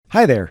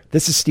Hi there,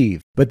 this is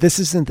Steve, but this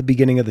isn't the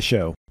beginning of the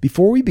show.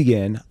 Before we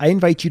begin, I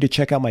invite you to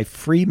check out my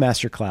free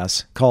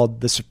masterclass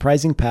called The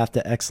Surprising Path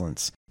to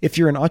Excellence. If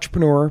you're an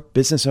entrepreneur,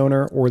 business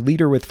owner, or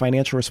leader with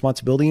financial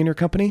responsibility in your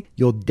company,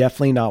 you'll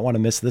definitely not want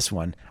to miss this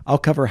one. I'll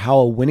cover how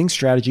a winning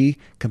strategy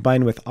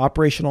combined with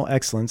operational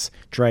excellence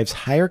drives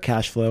higher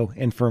cash flow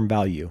and firm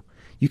value.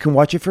 You can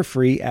watch it for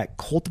free at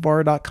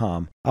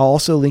cultivar.com. I'll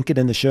also link it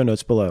in the show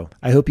notes below.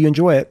 I hope you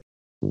enjoy it.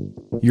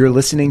 You're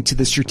listening to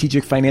the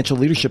Strategic Financial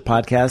Leadership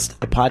Podcast,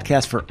 a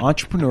podcast for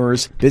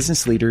entrepreneurs,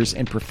 business leaders,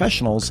 and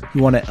professionals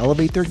who want to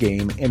elevate their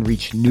game and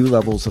reach new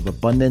levels of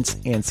abundance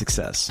and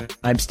success.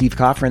 I'm Steve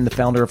Coffrin, the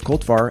founder of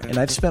Cultivar, and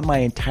I've spent my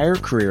entire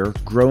career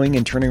growing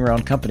and turning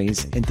around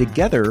companies, and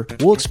together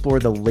we'll explore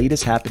the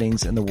latest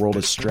happenings in the world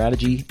of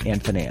strategy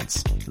and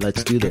finance.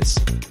 Let's do this.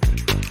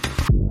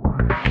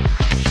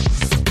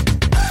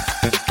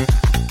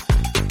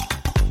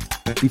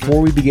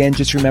 Before we begin,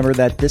 just remember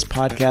that this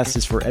podcast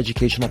is for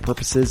educational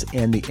purposes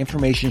and the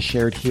information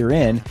shared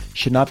herein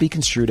should not be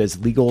construed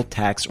as legal,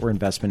 tax, or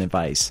investment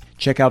advice.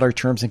 Check out our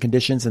terms and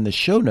conditions in the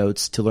show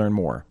notes to learn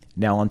more.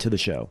 Now on to the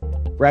show.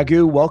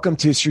 Raghu, welcome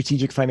to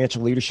Strategic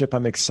Financial Leadership.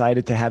 I'm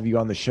excited to have you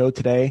on the show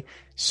today.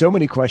 So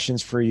many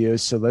questions for you,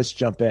 so let's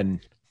jump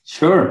in.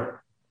 Sure.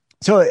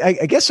 So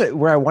I guess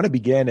where I want to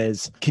begin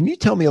is, can you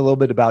tell me a little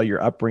bit about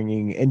your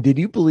upbringing, and do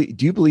you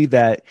believe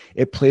that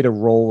it played a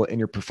role in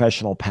your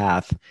professional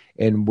path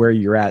and where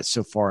you're at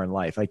so far in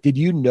life? Like, did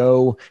you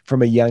know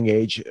from a young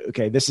age,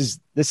 okay, this is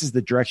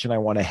the direction I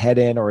want to head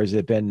in, or has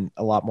it been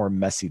a lot more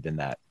messy than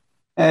that?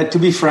 To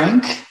be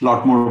frank, a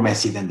lot more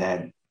messy than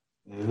that.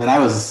 When I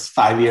was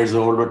 5 years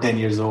old or 10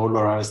 years old,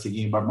 or I was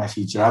thinking about my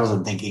future, I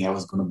wasn't thinking I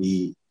was going to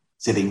be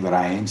sitting where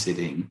I am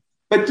sitting.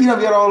 But, we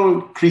are all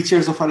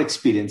creatures of our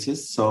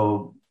experiences.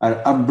 So our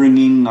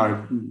upbringing,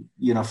 our,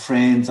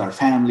 friends, our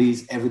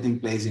families, everything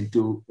plays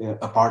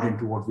a part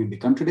into what we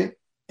become today.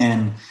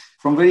 And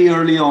from very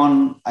early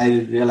on,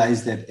 I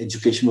realized that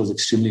education was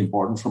extremely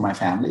important for my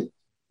family.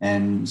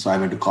 And so I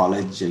went to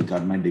college and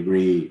got my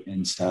degree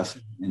and stuff.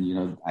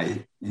 And,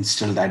 I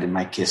instilled that in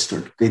my kids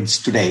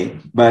today.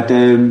 But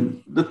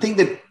the thing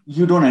that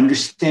you don't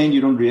understand, you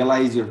don't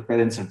realize your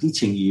parents are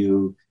teaching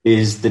you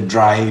is the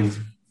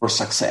drive for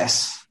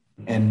success.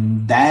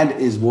 And that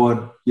is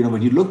what,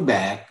 when you look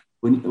back,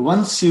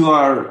 once you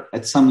are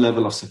at some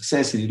level of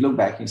success and you look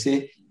back and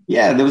say,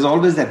 yeah, there was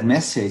always that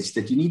message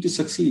that you need to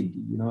succeed.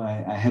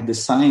 I have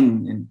this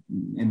sign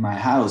in my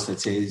house that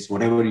says,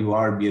 whatever you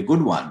are, be a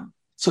good one.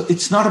 So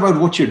it's not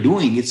about what you're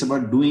doing. It's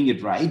about doing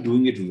it right,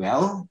 doing it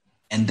well.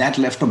 And that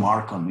left a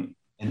mark on me.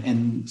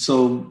 And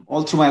so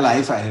all through my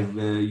life, I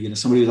have,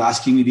 somebody was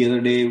asking me the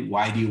other day,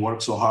 why do you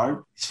work so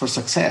hard? It's for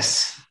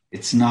success.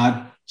 It's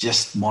not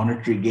just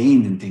monetary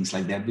gain and things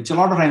like that, which a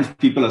lot of times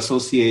people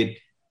associate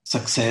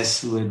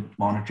success with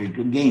monetary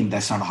gain.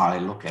 That's not how I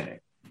look at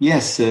it.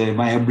 Yes,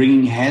 my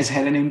upbringing has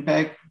had an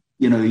impact.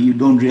 You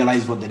don't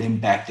realize what that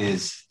impact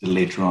is till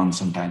later on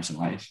sometimes in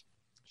life.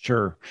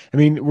 Sure. I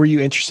mean, were you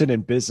interested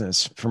in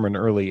business from an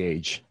early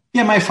age?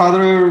 Yeah, my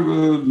father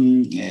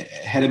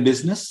had a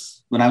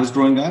business when I was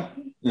growing up.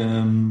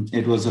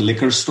 It was a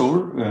liquor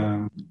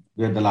store.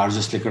 We had the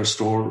largest liquor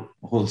store,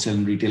 wholesale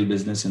and retail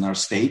business in our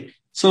state.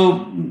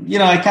 So,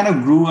 I kind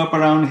of grew up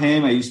around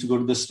him. I used to go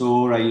to the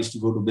store. I used to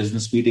go to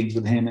business meetings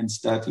with him and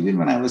stuff, even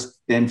when I was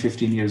 10,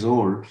 15 years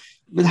old.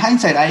 With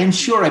hindsight, I am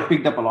sure I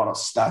picked up a lot of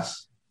stuff,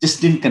 just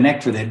didn't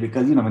connect with it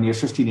because, when you're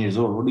 15 years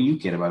old, what do you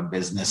care about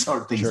business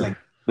or things like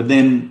that? But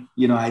then,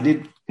 I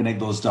did connect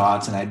those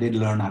dots and I did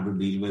learn how to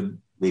deal with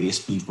various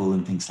people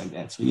and things like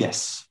that. So,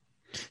 yes.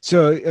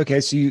 So, okay.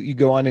 So you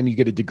go on and you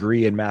get a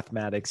degree in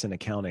mathematics and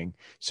accounting.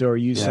 So are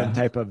you some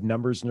type of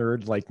numbers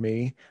nerd like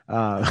me?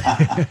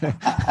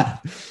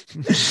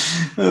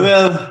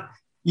 Well,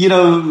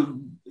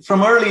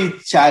 from early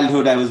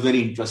childhood, I was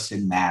very interested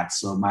in math.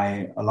 So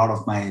a lot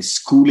of my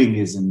schooling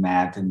is in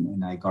math,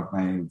 and I got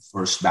my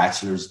first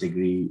bachelor's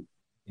degree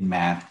in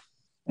math.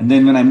 And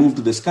then when I moved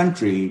to this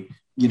country,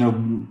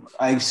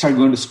 I started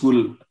going to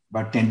school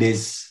about 10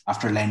 days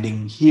after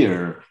landing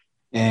here.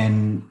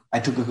 And I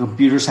took a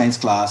computer science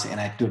class and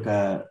I took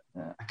a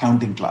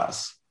accounting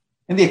class.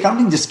 And the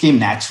accounting just came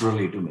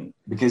naturally to me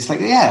because it's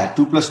like,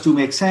 2 plus 2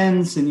 makes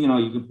sense. And, you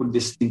can put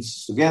these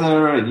things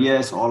together. And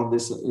yes, all of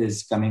this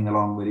is coming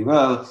along very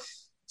well.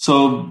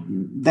 So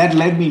that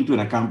led me into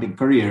an accounting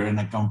career, an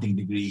accounting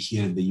degree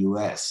here in the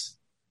US.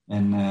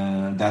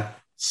 And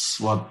that's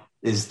what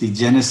is the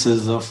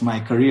genesis of my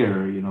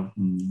career,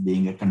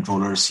 being a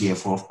controller,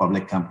 CFO of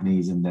public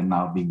companies, and then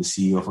now being the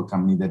CEO of a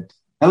company that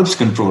helps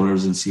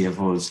controllers and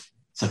CFOs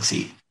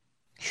succeed.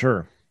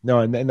 Sure.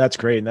 No, and that's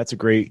great. And that's a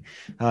great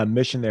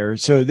mission there.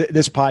 So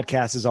this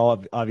podcast is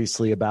all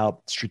obviously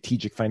about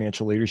strategic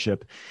financial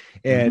leadership.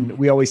 And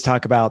we always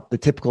talk about the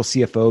typical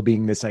CFO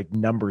being this like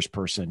numbers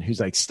person who's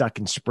like stuck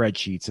in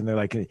spreadsheets and they're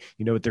like,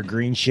 with their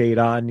green shade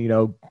on,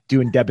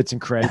 doing debits and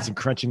credits and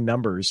crunching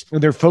numbers.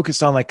 And they're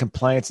focused on like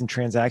compliance and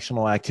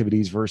transactional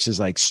activities versus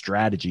like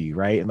strategy,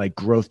 right? And like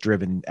growth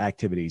driven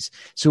activities.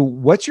 So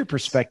what's your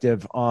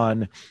perspective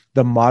on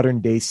the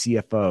modern day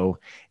CFO,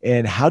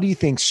 and how do you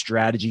think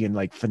strategy and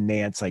like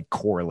finance like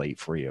correlate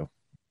for you?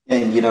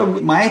 And,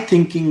 my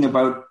thinking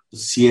about the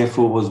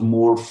CFO was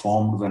more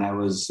formed when I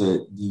was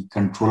the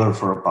controller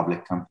for a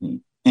public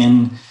company.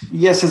 And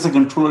yes, as a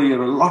controller,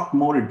 you're a lot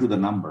more into the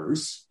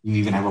numbers. You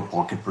even have a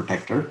pocket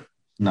protector.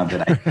 Not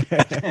that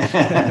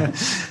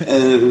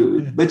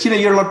but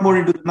you're a lot more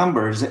into the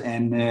numbers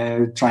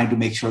and trying to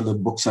make sure the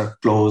books are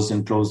closed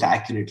and closed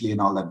accurately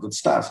and all that good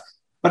stuff.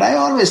 But I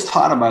always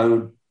thought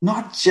about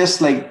not just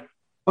like,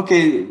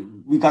 okay,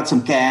 we got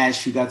some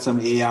cash, we got some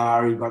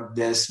AR, we got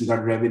this, we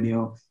got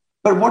revenue.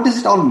 But what does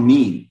it all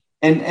mean?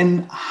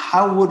 And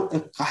how would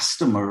a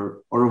customer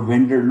or a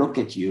vendor look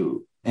at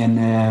you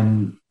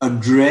and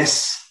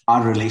address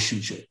our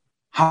relationship?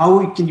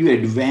 How can you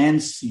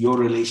advance your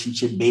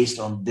relationship based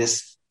on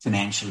this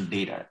financial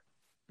data?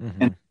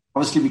 Mm-hmm. And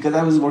obviously, because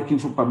I was working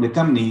for public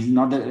companies,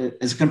 not that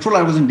as a controller,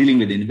 I wasn't dealing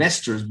with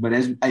investors, but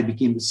as I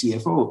became the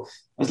CFO,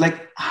 I was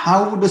like,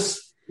 how would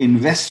this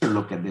investor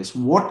look at this?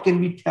 What can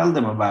we tell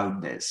them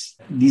about this?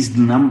 These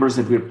numbers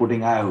that we're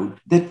putting out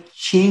that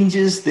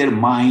changes their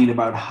mind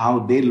about how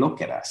they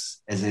look at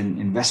us as an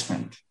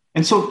investment.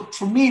 And so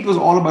for me, it was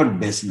all about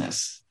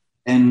business.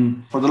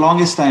 And for the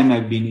longest time,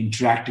 I've been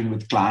interacting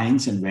with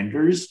clients and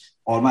vendors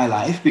all my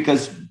life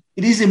because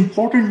it is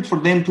important for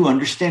them to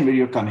understand where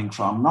you're coming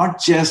from,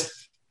 not just,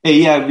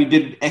 hey, yeah, we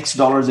did X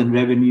dollars in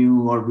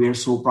revenue, or we're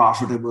so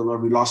profitable, or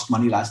we lost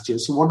money last year.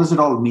 So what does it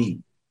all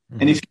mean?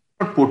 Mm-hmm. And if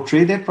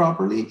portray that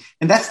properly.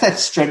 And that's that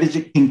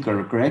strategic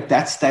thinker, correct?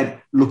 That's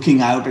that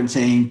looking out and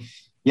saying,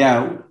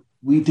 yeah,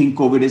 we think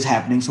COVID is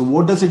happening. So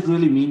what does it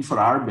really mean for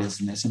our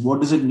business? And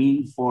what does it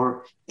mean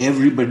for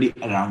everybody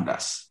around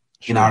us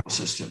in our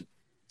system?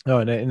 Oh,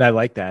 and I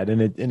like that.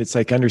 And it's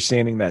like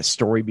understanding that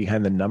story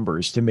behind the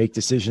numbers to make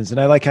decisions. And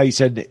I like how you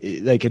said,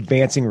 like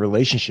advancing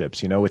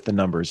relationships, with the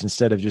numbers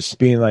instead of just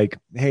being like,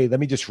 hey, let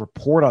me just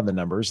report on the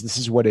numbers. This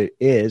is what it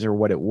is or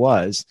what it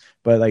was,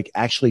 but like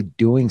actually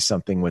doing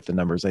something with the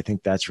numbers. I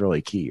think that's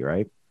really key,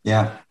 right?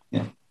 Yeah.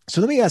 Yeah. So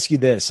let me ask you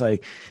this.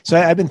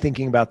 I've been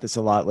thinking about this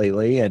a lot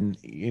lately. And,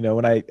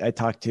 when I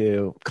talk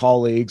to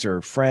colleagues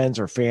or friends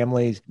or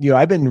families,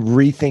 I've been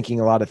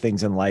rethinking a lot of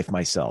things in life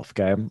myself.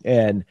 Okay.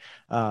 And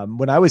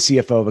when I was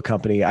CFO of a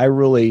company, I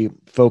really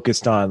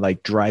focused on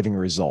like driving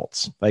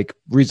results, like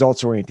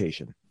results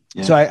orientation.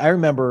 Yeah. So I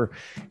remember,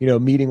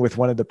 meeting with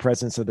one of the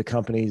presidents of the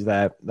companies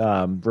that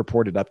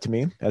reported up to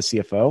me as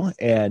CFO.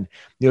 And,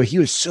 he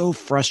was so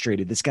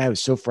frustrated. This guy was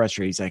so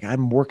frustrated. He's like,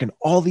 I'm working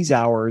all these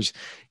hours,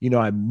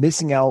 I'm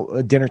missing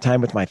out dinner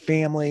time with my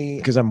family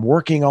because I'm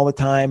working all the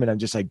time and I'm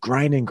just like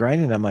grinding.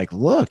 And I'm like,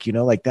 look,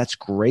 like that's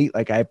great.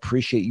 Like I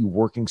appreciate you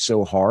working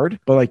so hard,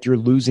 but like you're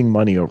losing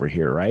money over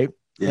here, right?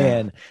 Yeah.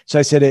 And so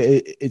I said,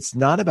 it's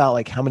not about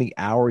like how many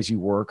hours you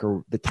work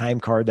or the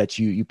time card that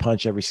you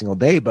punch every single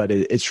day, but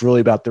it's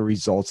really about the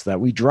results that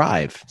we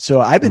drive.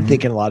 So I've been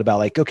thinking a lot about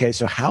like, okay,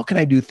 so how can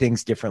I do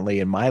things differently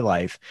in my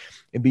life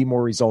and be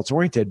more results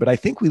oriented? But I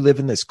think we live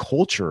in this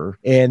culture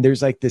and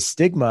there's like this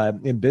stigma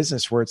in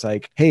business where it's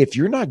like, hey, if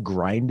you're not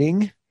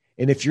grinding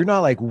and if you're not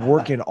like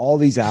working all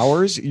these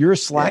hours, you're a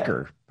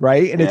slacker. Yeah.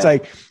 Right. And it's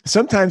like,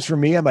 sometimes for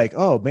me, I'm like,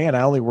 oh man,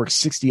 I only worked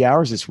 60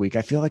 hours this week.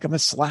 I feel like I'm a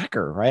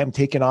slacker, right? I'm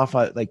taking off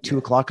at like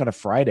 2:00 on a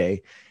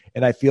Friday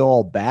and I feel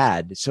all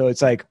bad. So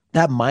it's like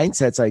that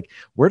mindset's like,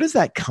 where does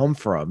that come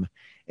from?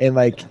 And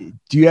like,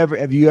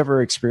 have you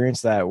ever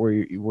experienced that where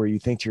you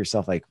think to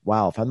yourself like,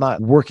 wow, if I'm not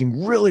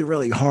working really,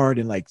 really hard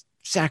and like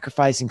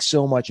sacrificing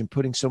so much and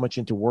putting so much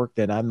into work,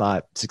 then I'm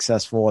not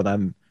successful and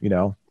I'm,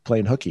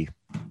 playing hooky.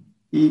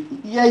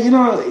 Yeah,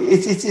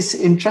 it's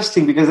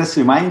interesting because this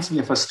reminds me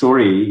of a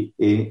story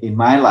in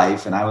my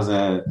life. And I was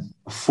a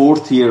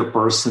fourth year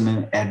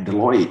person at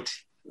Deloitte,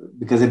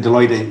 because at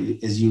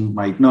Deloitte, as you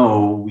might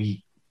know,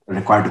 we are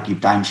required to keep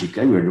timesheet.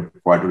 We were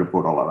required to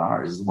report all our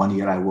hours. 1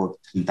 year I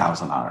worked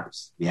 3,000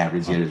 hours. The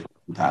average year is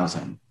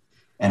 2,000.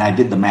 And I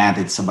did the math.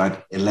 It's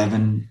about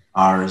 11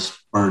 hours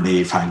per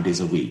day, 5 days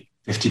a week,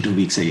 52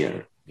 weeks a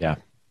year. Yeah.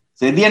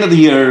 So at the end of the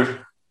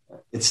year,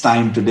 it's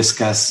time to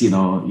discuss,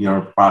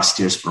 your past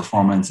year's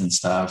performance and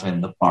stuff.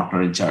 And the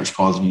partner in charge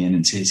calls me in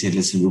and says, hey,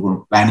 listen,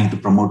 we're planning to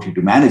promote you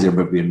to manager,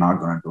 but we're not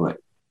going to do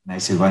it. And I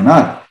said, why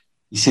not?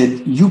 He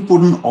said, you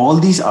put in all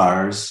these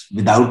hours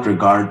without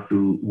regard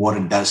to what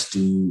it does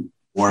to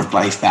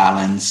work-life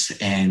balance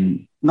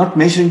and not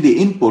measuring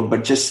the input,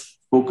 but just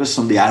focus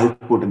on the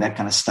output and that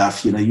kind of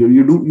stuff.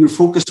 You're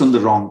focused on the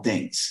wrong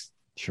things.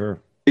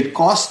 Sure. It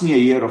cost me a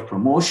year of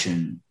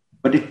promotion,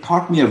 but it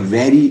taught me a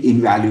very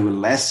valuable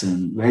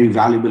lesson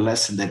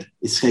that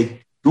it's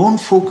like, don't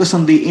focus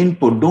on the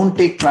input. Don't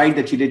take pride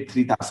that you did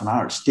 3,000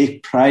 hours.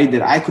 Take pride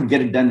that I could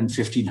get it done in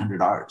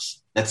 1,500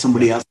 hours, that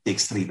somebody else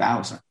takes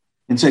 3,000.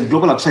 And so at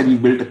Global Upside, we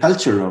built a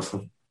culture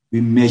of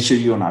we measure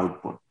you on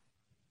output.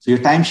 So your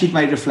timesheet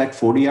might reflect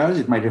 40 hours.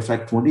 It might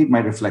reflect 20. It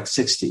might reflect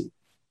 60.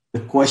 The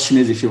question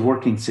is, if you're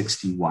working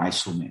 60, why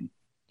so many?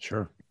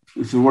 Sure.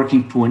 if you're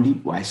working 20,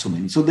 why so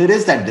many? So there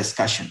is that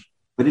discussion,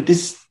 but it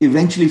is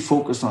eventually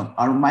focused on,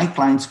 are my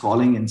clients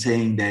calling and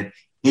saying that,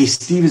 hey,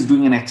 Steve is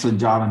doing an excellent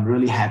job. I'm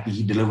really happy.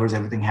 He delivers,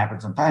 everything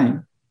happens on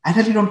time. I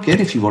really don't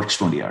care if he works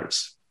 20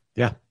 hours.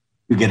 Yeah.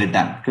 To get it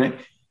done,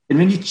 correct? And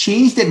when you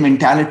change that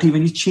mentality,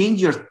 when you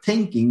change your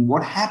thinking,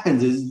 what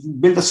happens is you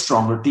build a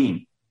stronger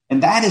team.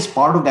 And that is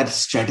part of that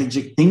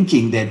strategic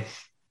thinking, that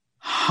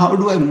how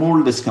do I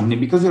mold this company?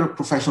 Because you're a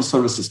professional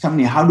services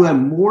company, how do I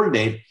mold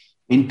it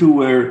into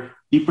where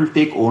people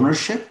take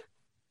ownership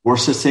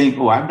versus saying,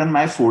 oh, I've done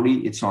my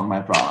 40, it's not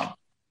my problem.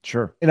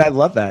 Sure. And I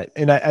love that.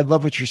 And I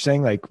love what you're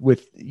saying, like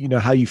with,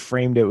 how you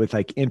framed it with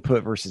like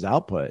input versus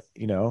output,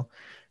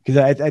 because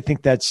I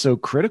think that's so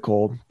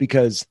critical,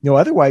 because,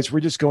 otherwise we're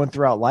just going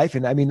throughout life.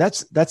 And I mean,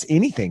 that's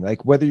anything,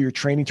 like whether you're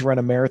training to run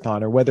a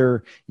marathon, or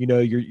whether,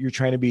 you're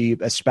trying to be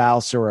a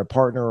spouse or a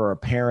partner or a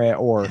parent,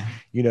 or,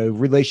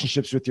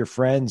 relationships with your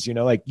friends,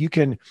 like you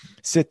can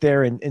sit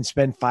there and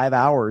spend 5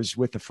 hours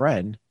with a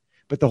friend,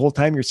 but the whole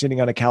time you're sitting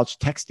on a couch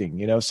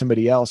texting,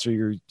 somebody else, or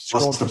you're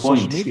scrolling through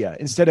social media,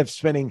 instead of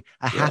spending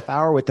a half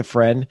hour with a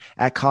friend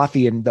at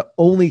coffee. And the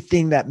only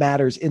thing that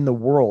matters in the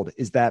world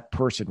is that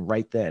person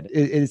right then.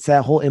 It's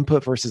that whole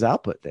input versus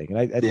output thing. And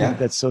I think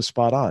that's so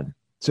spot on.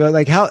 So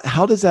like,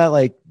 how does that,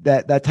 like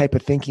that type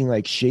of thinking,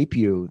 like shape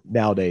you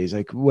nowadays?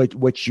 Like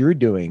what you're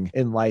doing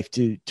in life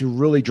to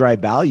really drive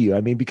value? I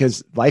mean,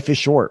 because life is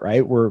short,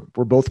 right? We're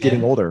both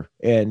getting older.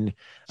 And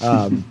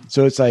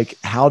so it's like,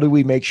 how do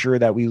we make sure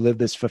that we live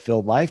this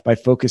fulfilled life by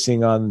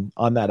focusing on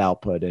that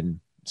output? And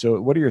so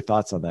what are your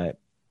thoughts on that?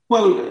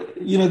 Well,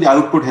 the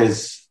output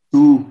has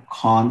two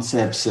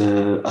concepts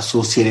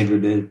associated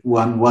with it.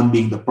 One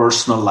being the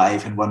personal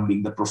life and one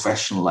being the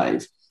professional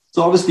life.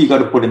 So obviously you got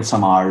to put in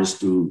some hours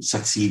to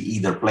succeed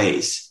either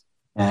place,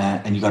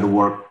 and you got to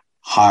work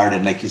hard.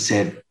 And like you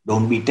said,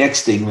 don't be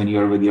texting when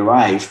you're with your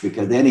wife,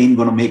 because that ain't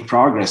going to make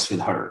progress with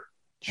her.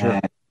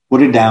 Sure.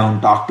 Put it down,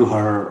 talk to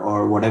her,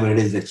 or whatever it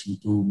is that you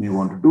two may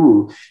want to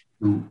do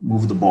to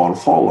move the ball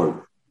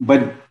forward.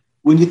 But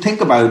when you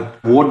think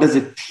about what does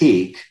it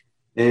take,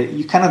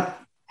 you kind of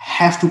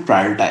have to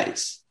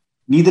prioritize.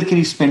 Neither can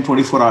you spend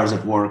 24 hours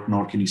at work,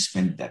 nor can you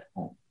spend it at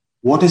home.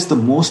 What is the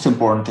most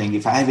important thing?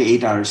 If I have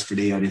 8 hours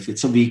today, or if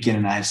it's a weekend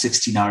and I have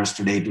 16 hours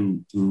today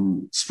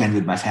to spend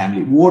with my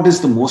family, what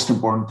is the most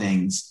important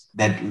things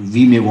that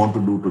we may want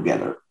to do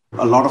together?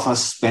 A lot of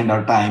us spend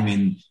our time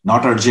in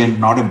not urgent,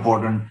 not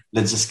important,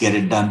 let's just get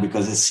it done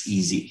because it's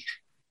easy,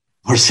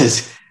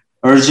 versus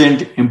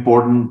urgent,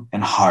 important,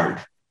 and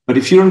hard. But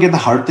if you don't get the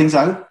hard things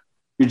out,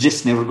 you're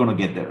just never going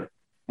to get there.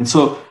 And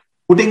so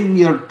putting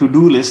your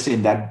to-do list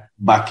in that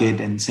bucket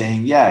and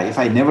saying, if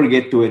I never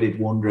get to it, it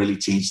won't really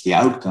change the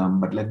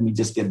outcome, but let me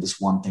just get this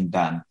one thing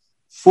done.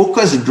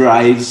 Focus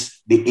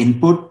drives the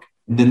input,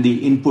 and then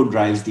the input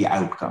drives the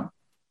outcome.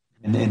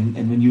 And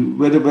when you,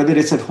 whether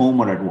it's at home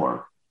or at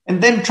work,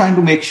 and then trying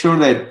to make sure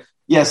that,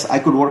 yes, I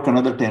could work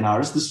another 10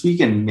 hours this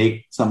week and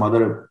make some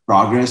other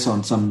progress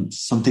on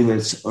something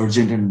that's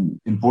urgent and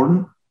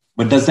important.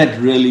 But does that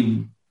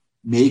really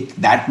make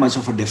that much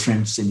of a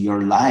difference in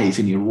your life,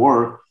 in your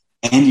work,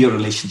 and your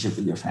relationship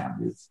with your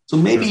family? So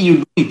maybe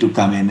you need to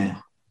come in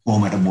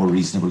home at a more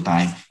reasonable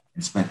time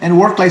and spend. And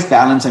work-life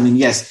balance, I mean,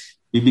 yes,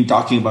 we've been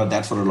talking about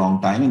that for a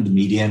long time in the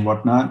media and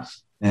whatnot.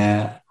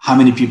 How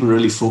many people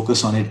really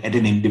focus on it at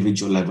an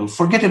individual level?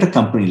 Forget at a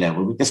company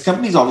level, because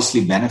companies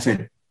obviously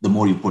benefit the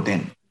more you put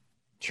in.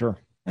 Sure.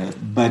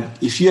 But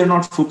if you're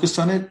not focused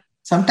on it,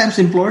 sometimes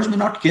employers may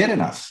not care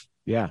enough.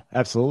 Yeah,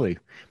 absolutely.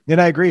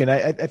 And I agree. And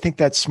I think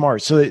that's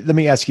smart. So let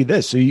me ask you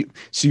this.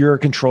 So you're a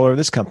controller of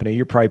this company.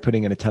 You're probably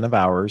putting in a ton of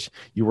hours.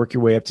 You work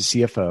your way up to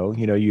CFO,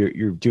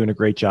 you're doing a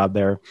great job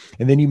there.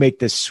 And then you make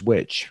this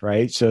switch,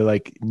 right? So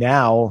like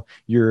now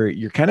you're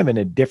kind of in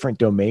a different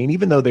domain,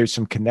 even though there's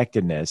some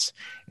connectedness.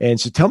 And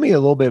so tell me a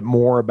little bit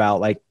more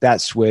about like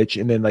that switch,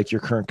 and then like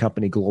your current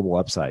company, Global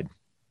Upside.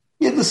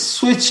 Yeah, the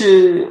switch,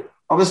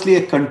 obviously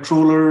a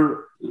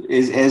controller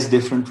is as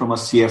different from a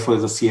CFO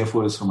as a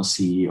CFO is from a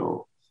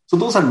CEO. So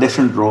those are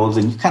different roles,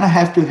 and you kind of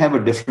have to have a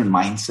different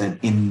mindset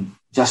in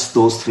just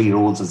those three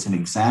roles as an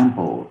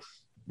example,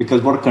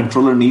 because what a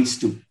controller needs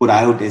to put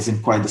out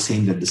isn't quite the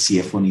same that the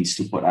CFO needs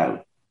to put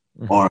out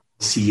or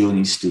the CEO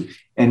needs to.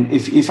 And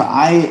if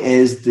I,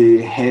 as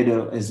the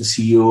as the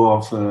CEO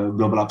of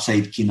Global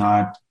Upside,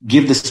 cannot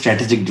give the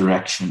strategic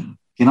direction,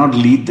 cannot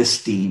lead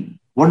this team,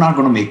 we're not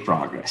going to make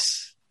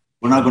progress.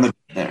 We're not going to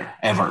get there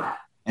ever.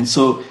 And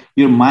so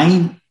your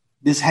mind,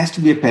 this has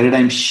to be a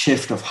paradigm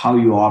shift of how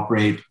you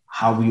operate,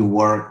 how you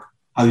work,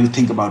 how you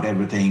think about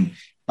everything,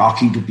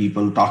 talking to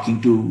people,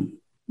 talking to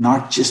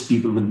not just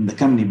people within the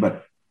company,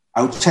 but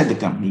outside the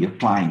company, your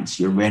clients,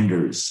 your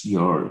vendors,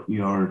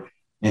 your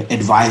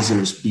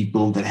advisors,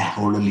 people that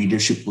hold a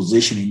leadership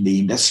position in the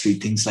industry,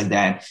 things like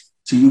that.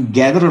 So you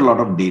gather a lot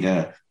of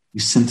data, you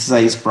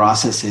synthesize,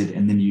 process it,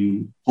 and then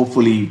you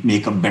hopefully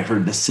make a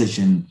better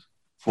decision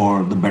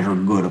for the better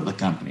good of the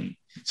company.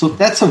 So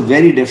that's a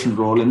very different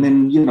role. And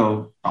then,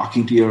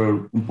 talking to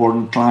your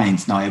important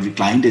clients. Now, every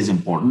client is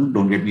important,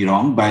 don't get me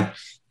wrong, but,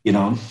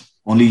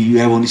 only you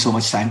have only so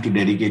much time to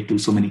dedicate to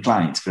so many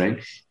clients, right?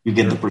 You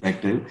get the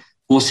productive,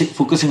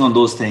 focusing on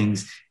those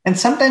things. And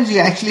sometimes you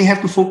actually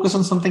have to focus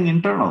on something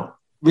internal,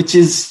 which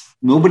is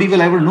nobody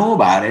will ever know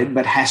about it,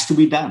 but has to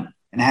be done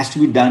and has to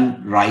be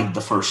done right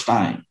the first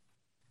time.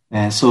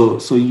 And so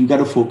you got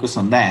to focus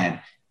on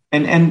that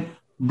and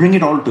bring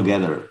it all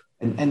together.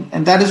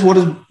 And that is what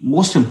is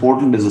most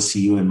important as a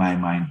CEO in my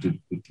mind to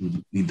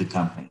lead the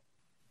company.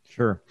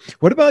 Sure.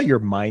 What about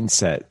your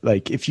mindset?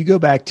 Like if you go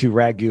back to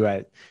Raghu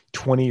at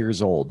 20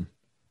 years old,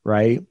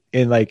 right?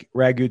 And like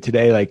Raghu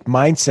today, like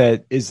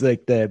mindset is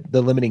like the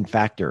limiting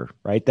factor,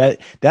 right? That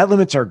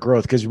limits our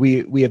growth because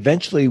we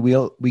eventually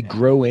we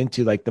grow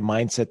into like the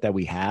mindset that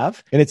we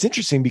have. And it's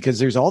interesting because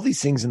there's all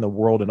these things in the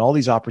world and all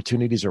these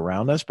opportunities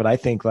around us. But I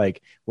think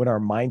like when our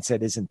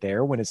mindset isn't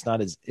there, when it's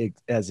not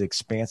as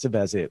expansive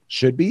as it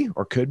should be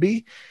or could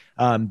be,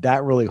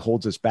 that really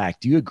holds us back.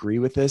 Do you agree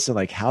with this? And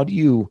like, how do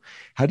you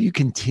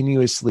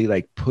continuously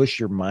like push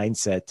your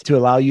mindset to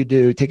allow you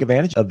to take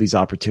advantage of these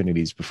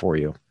opportunities before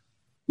you?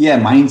 Yeah,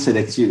 mindset.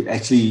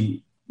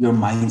 Actually, your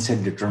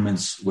mindset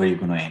determines where you're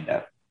going to end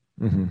up.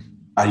 Mm-hmm.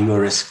 Are you a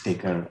risk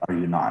taker? Are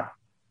you not?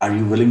 Are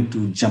you willing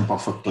to jump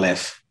off a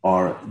cliff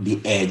or the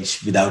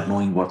edge without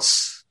knowing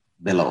what's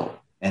below?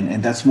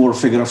 And that's more a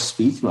figure of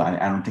speech. Well,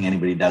 I don't think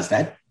anybody does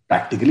that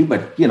practically,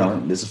 but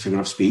there's a figure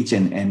of speech.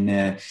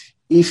 And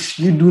if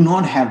you do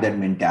not have that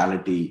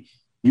mentality,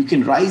 you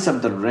can rise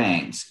up the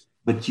ranks,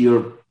 but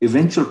your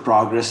eventual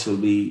progress will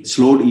be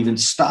slowed, even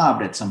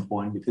stopped at some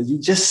point because you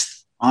just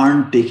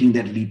aren't taking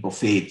that leap of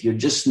faith. You're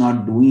just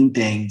not doing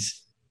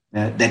things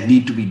that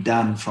need to be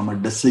done from a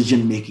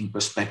decision-making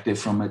perspective,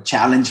 from a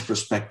challenge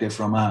perspective,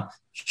 from a,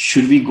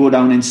 should we go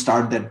down and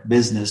start that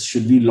business?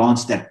 Should we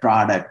launch that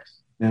product?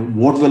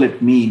 What will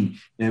it mean?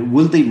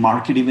 Will the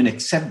market even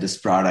accept this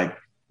product?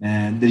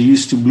 They're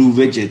used to blue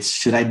widgets.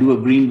 Should I do a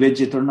green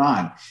widget or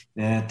not?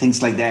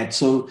 Things like that.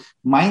 So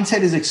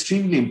mindset is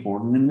extremely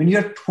important. And when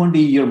you're 20,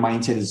 your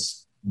mindset is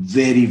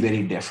very,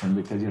 very different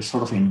because you're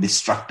sort of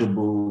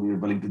indestructible. You're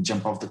willing to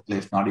jump off the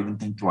cliff, not even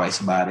think twice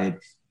about it.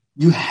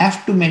 You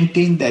have to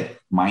maintain that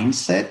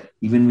mindset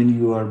even when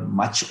you are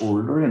much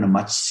older in a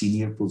much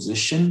senior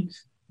position.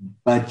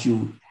 But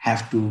you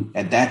have to,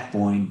 at that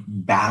point,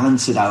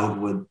 balance it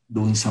out with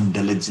doing some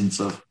diligence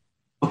of,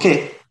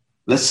 okay,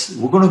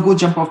 we're going to go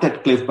jump off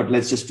that cliff, but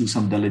let's just do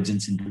some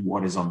diligence into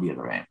what is on the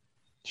other end.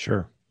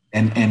 Sure.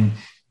 And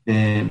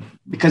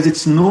because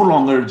it's no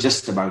longer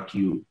just about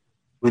you.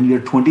 When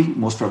you're 20,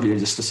 most probably you're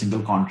just a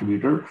single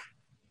contributor.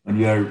 When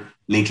you're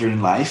later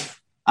in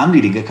life, I'm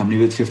leading a company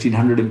with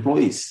 1,500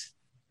 employees.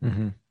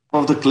 Mm-hmm.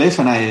 Off the cliff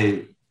and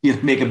I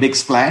make a big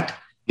splat.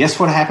 Guess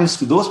what happens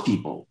to those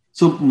people?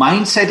 So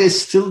mindset is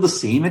still the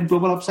same at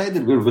Global Upside,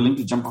 that we're willing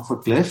to jump off a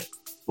cliff,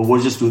 but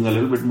we're just doing a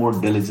little bit more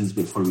diligence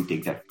before we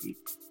take that leap.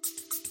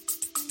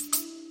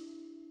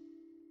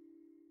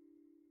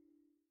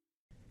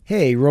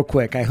 Hey, real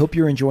quick, I hope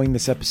you're enjoying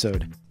this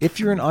episode. If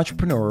you're an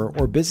entrepreneur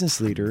or business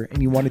leader and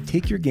you want to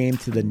take your game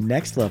to the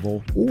next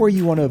level, or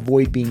you want to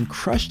avoid being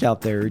crushed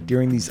out there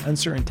during these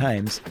uncertain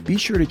times, be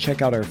sure to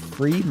check out our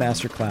free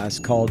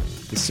masterclass called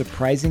The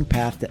Surprising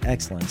Path to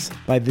Excellence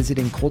by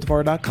visiting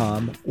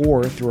Cultivar.com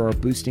or through our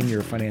Boosting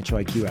Your Financial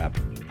IQ app.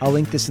 I'll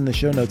link this in the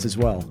show notes as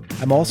well.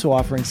 I'm also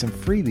offering some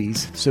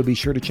freebies, so be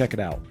sure to check it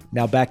out.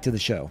 Now back to the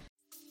show.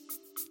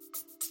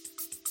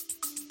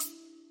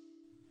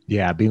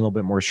 Yeah, being a little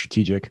bit more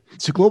strategic.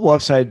 So Global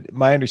Upside,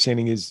 my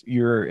understanding is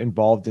you're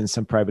involved in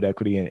some private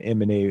equity and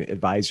M&A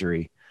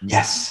advisory.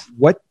 Yes.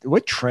 What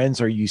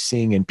trends are you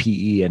seeing in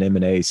PE and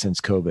M&A since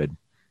COVID?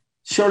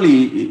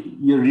 Surely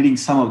you're reading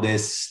some of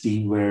this,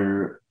 Steve,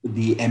 where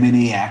the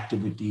M&A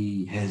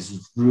activity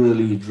has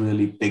really,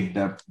 really picked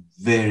up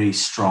very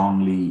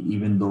strongly,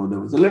 even though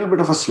there was a little bit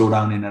of a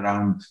slowdown in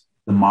around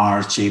the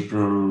March,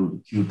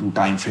 April, Q2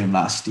 timeframe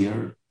last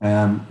year.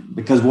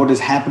 Because what is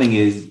happening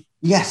is,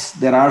 yes,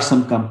 there are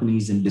some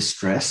companies in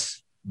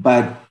distress,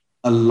 but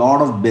a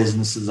lot of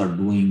businesses are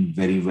doing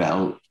very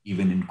well,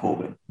 even in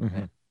COVID.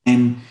 Mm-hmm.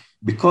 And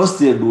because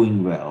they're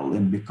doing well,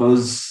 and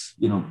because,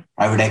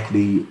 private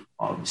equity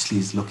obviously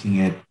is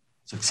looking at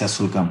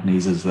successful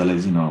companies as well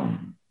as,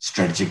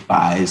 strategic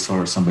buys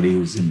or somebody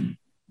who's in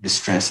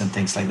distress and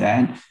things like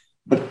that.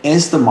 But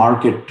as the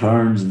market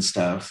turns and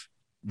stuff,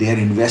 they're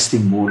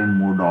investing more and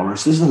more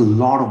dollars.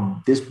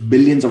 There's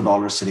billions of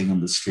dollars sitting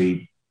on the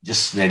street,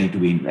 just ready to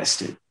be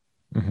invested.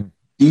 Mm-hmm.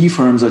 PE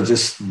firms are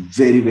just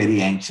very,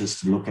 very anxious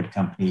to look at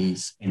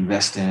companies,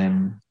 invest in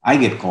them. I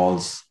get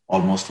calls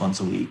almost once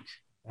a week.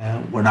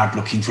 We're not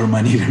looking for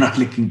money. We're not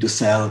looking to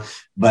sell.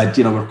 But,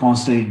 we're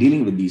constantly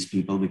dealing with these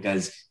people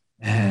because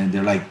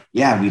they're like,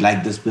 yeah, we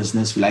like this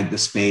business. We like the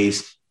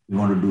space. We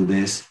want to do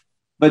this.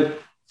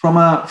 But from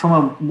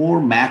a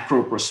more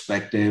macro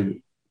perspective,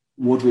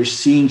 what we're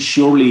seeing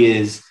surely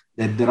is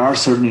that there are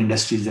certain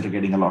industries that are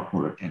getting a lot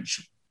more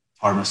attention.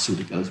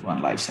 Pharmaceuticals,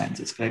 one, life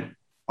sciences, correct?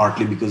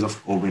 Partly because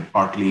of COVID,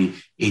 partly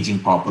aging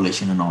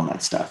population and all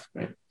that stuff,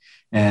 right?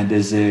 And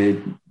there's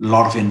a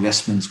lot of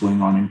investments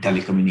going on in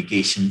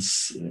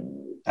telecommunications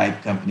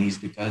type companies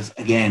because,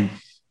 again,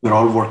 We're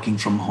all working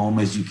from home.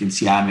 As you can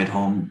see, I'm at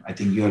home. I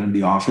think you're in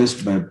the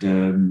office, but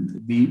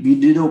we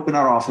did open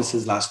our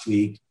offices last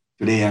week.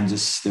 Today, I'm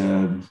just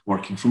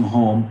working from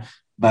home.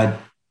 But,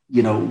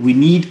 we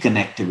need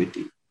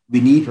connectivity.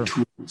 We need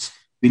tools.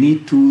 We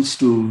need tools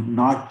to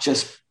not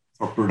just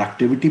for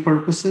productivity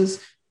purposes,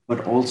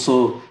 but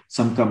also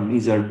some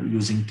companies are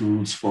using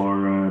tools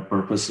for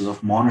purposes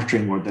of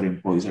monitoring what their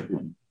employees are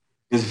doing.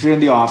 Because if you're in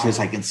the office,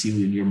 I can see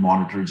you in your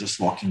monitor just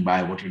walking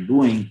by what you're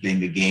doing,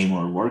 playing a game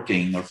or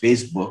working or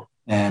Facebook.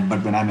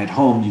 But when I'm at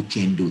home, you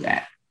can't do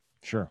that.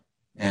 Sure.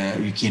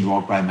 You can't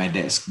walk by my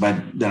desk, but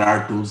there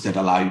are tools that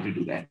allow you to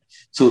do that.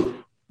 So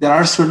there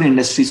are certain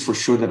industries for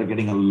sure that are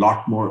getting a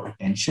lot more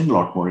attention, a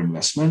lot more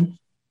investment,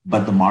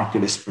 but the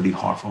market is pretty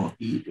hot from a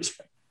PE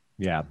perspective.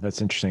 Yeah,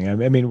 that's interesting.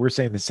 I mean, we're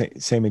saying the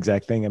same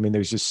exact thing. I mean,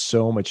 there's just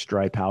so much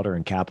dry powder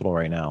and capital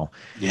right now.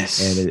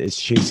 Yes. And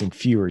it's chasing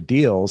fewer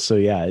deals. So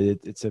yeah,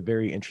 it's a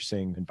very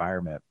interesting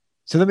environment.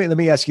 So let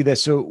me ask you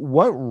this. So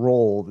what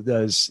role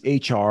does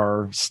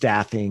HR,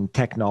 staffing,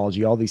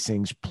 technology, all these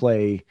things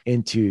play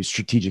into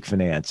strategic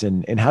finance?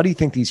 And how do you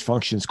think these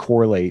functions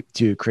correlate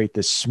to create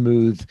this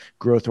smooth,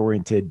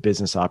 growth-oriented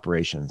business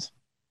operations?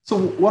 So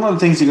one of the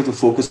things you have to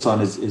focus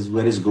on is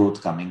where is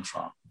growth coming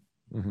from?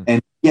 Mm-hmm.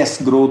 And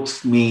yes,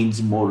 growth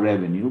means more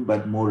revenue,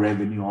 but more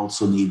revenue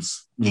also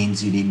means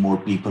you need more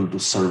people to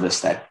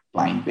service that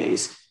client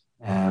base.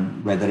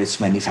 Whether it's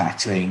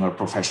manufacturing or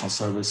professional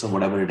service or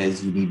whatever it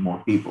is, you need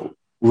more people.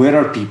 Where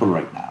are people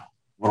right now?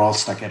 We're all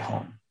stuck at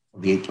home for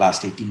the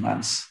last 18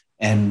 months.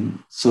 And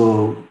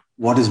so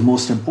what is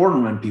most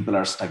important when people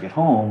are stuck at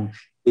home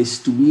is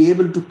to be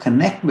able to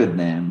connect with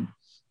them.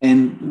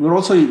 And we're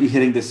also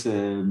hearing this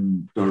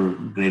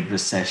great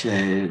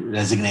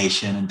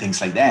resignation and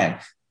things like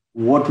that.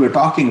 What we're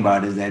talking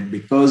about is that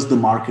because the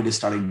market is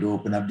starting to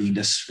open up, the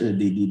industry,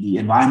 the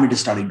environment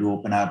is starting to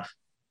open up,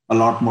 a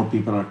lot more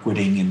people are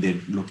quitting and they're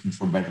looking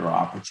for better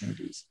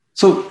opportunities.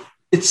 So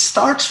it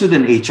starts with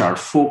an HR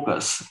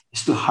focus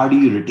as to how do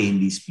you retain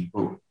these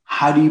people?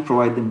 How do you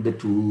provide them the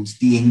tools,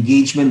 the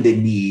engagement they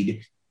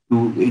need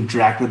to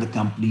interact with the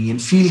company and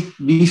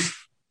be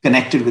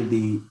connected with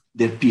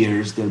their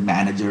peers, their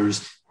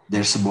managers,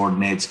 their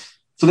subordinates,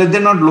 so that they're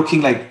not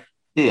looking like,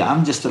 hey,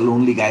 I'm just a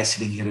lonely guy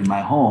sitting here in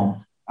my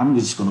home. I'm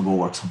just going to go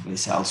work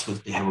someplace else where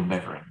they have a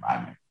better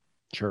environment.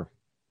 Sure.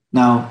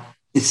 Now,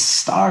 it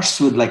starts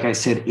with, like I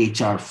said,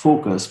 HR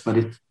focus, but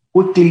it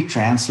quickly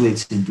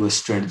translates into a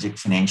strategic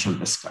financial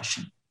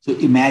discussion. So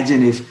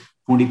imagine if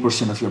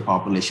 20% of your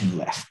population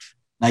left.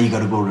 Now you got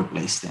to go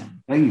replace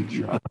them, right?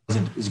 Otherwise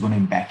it is going to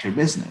impact your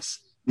business.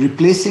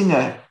 Replacing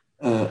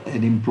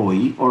an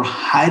employee or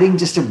hiring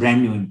just a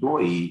brand new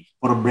employee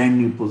for a brand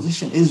new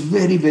position is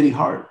very, very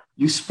hard.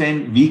 You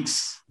spend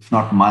weeks, if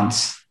not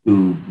months,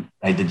 to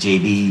write the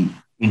JD,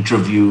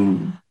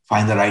 interview,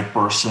 find the right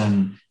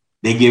person.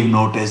 They give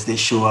notice, they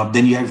show up.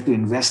 Then you have to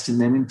invest in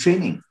them in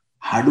training.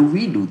 How do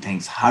we do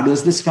things? How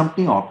does this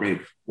company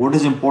operate? What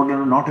is important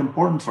or not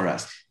important for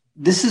us?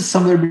 This is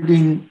somewhere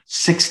between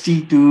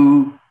 60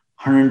 to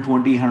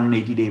 120,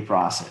 180 day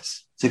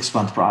process,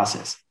 6-month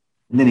process.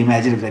 And then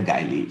imagine if that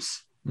guy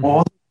leaves. Mm-hmm.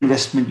 All the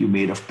investment you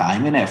made of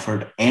time and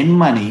effort and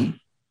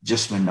money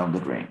just went down the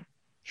drain.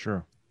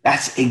 Sure.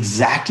 That's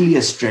exactly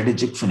a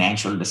strategic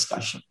financial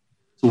discussion.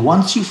 So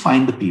once you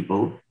find the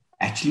people,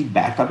 actually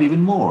back up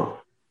even more.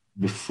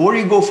 Before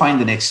you go find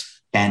the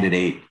next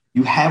candidate,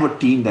 you have a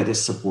team that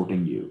is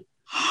supporting you.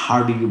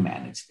 How do you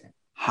manage them?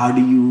 How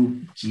do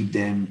you keep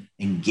them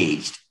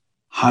engaged?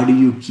 How do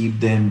you keep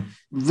them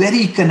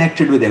very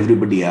connected with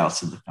everybody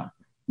else in the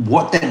company?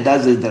 What that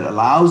does is that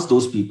allows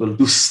those people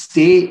to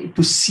stay,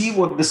 to see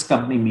what this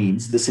company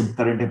means, this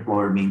current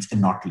employer means,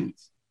 and not leave.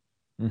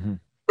 Mm-hmm.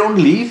 Don't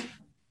leave.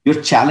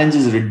 Your challenge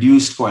is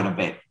reduced quite a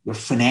bit. Your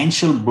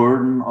financial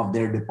burden of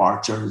their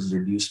departure is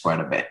reduced quite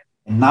a bit.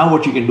 And now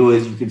what you can do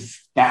is you can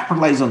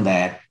capitalize on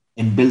that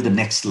and build the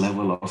next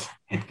level of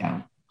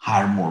headcount,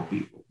 hire more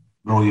people,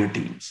 grow your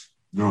teams,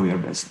 grow your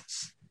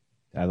business.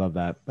 I love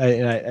that.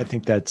 I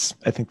think that's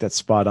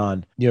spot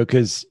on,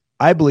 because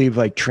I believe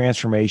like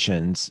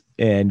transformations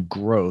and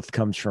growth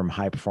comes from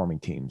high performing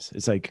teams.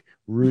 It's like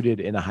rooted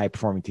in a high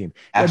performing team.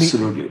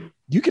 Absolutely. I mean,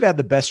 you could have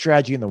the best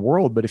strategy in the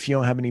world, but if you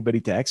don't have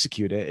anybody to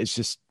execute it,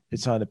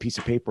 it's on a piece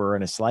of paper or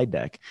on a slide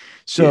deck.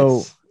 So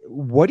yes.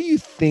 What do you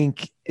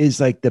think is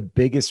like the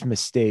biggest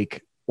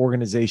mistake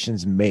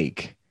organizations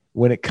make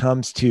when it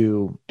comes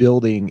to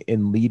building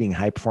and leading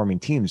high performing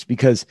teams?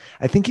 Because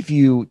I think if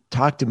you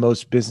talk to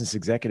most business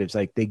executives,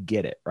 like they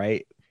get it,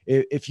 right?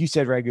 If you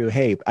said, Raghu,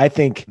 hey, I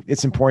think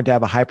it's important to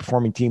have a high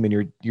performing team,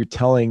 and you're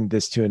telling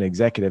this to an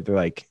executive, they're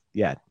like,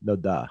 yeah, no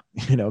duh,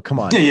 come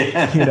on,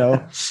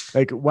 yeah.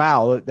 Like,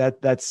 wow,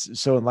 that's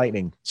so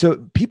enlightening.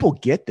 So people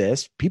get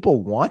this,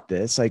 people want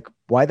this. Like,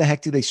 why the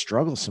heck do they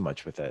struggle so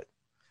much with it?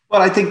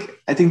 Well, I think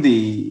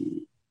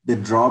the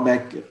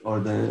drawback or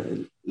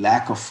the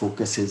lack of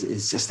focus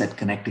is just that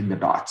connecting the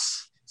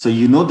dots. So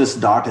this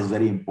dot is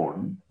very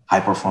important. High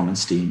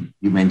performance team,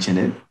 you mentioned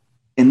it,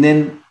 and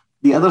then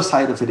the other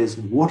side of it is,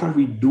 what are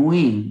we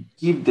doing to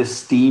keep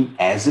this team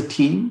as a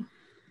team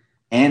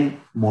and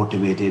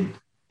motivated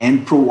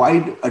and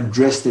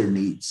address their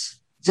needs.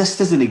 Just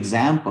as an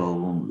example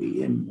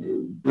only,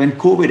 and when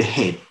COVID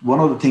hit, one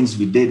of the things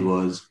we did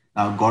was,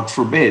 God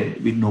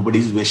forbid,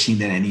 nobody's wishing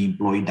that any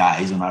employee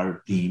dies on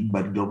our team,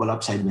 but Global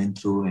Upside went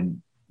through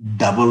and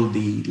doubled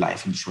the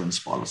life insurance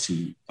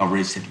policy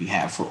coverage that we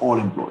have for all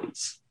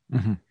employees.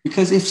 Mm-hmm.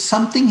 Because if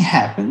something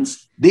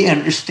happens, they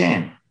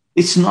understand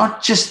it's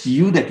not just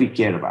you that we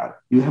care about.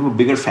 You have a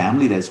bigger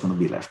family that's going to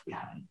be left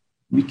behind.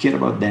 We care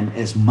about them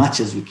as much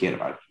as we care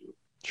about you.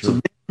 Sure.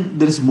 So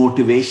there is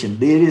motivation.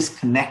 There is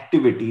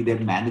connectivity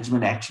that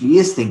management actually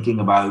is thinking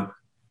about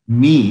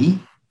me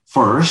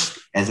first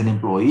as an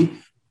employee,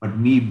 but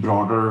me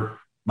broader,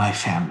 my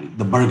family,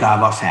 the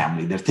Bhargava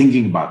family. They're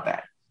thinking about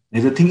that.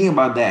 They're thinking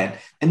about that.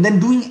 And then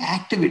doing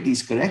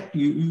activities, correct?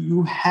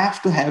 You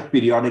have to have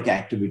periodic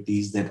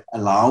activities that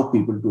allow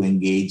people to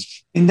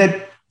engage in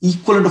that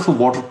equivalent of a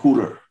water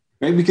cooler,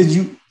 right? Because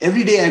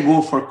every day I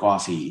go for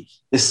coffee,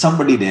 there's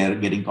somebody there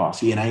getting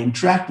coffee and I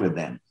interact with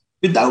them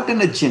without an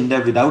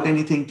agenda, without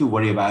anything to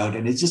worry about.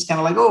 And it's just kind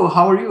of like, oh,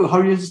 how are you? How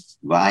are your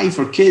wife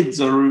or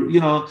kids? Or,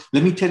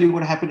 let me tell you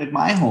what happened at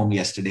my home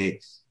yesterday.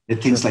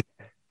 Things like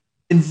that.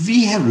 And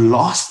we have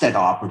lost that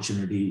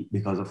opportunity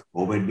because of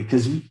COVID,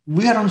 because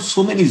we are on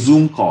so many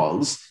Zoom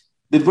calls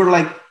that we're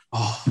like,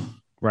 oh,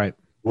 right.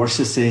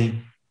 Versus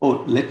saying,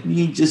 oh, let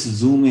me just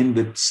zoom in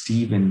with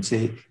Steve and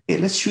say, hey,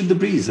 let's shoot the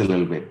breeze a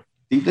little bit.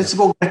 Let's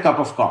go get a cup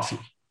of coffee.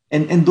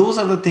 And those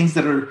are the things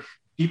that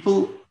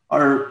people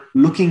are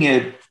looking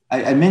at.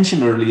 I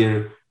mentioned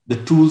earlier, the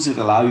tools that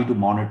allow you to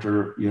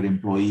monitor your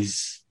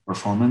employees'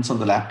 performance on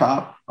the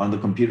laptop, on the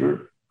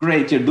computer.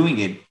 Great, you're doing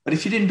it. But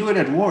if you didn't do it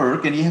at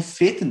work and you have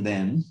faith in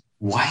them,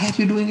 why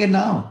are you doing it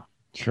now?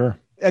 Sure.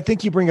 I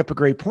think you bring up a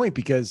great point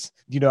because,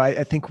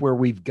 I think where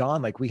we've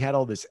gone, like we had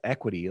all this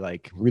equity,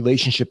 like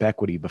relationship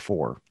equity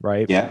before,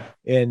 right? Yeah.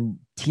 And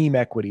team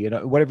equity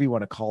and whatever you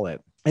want to call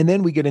it. And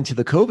then we get into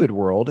the COVID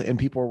world and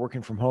people are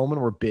working from home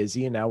and we're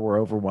busy and now we're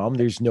overwhelmed.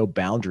 There's no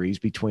boundaries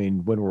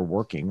between when we're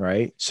working,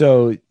 right?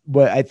 So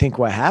what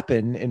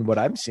happened and what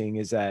I'm seeing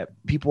is that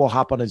people will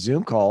hop on a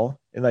Zoom call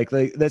and like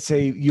let's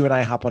say you and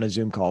I hop on a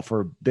Zoom call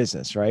for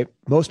business, right?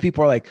 Most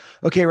people are like,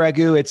 okay,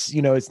 Raghu, it's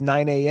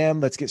 9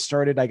 a.m. Let's get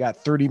started. I got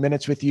 30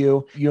 minutes with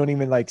you. You don't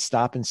even like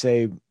stop and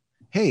say,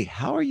 hey,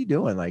 how are you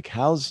doing? Like,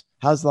 how's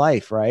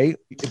life, right?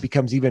 It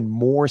becomes even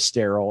more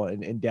sterile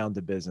and down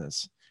to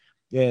business.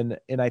 And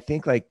I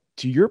think like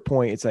to your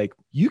point, it's like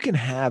you can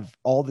have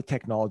all the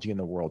technology in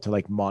the world to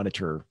like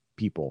monitor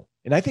people.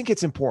 And I think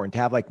it's important to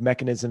have like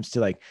mechanisms to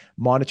like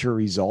monitor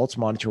results,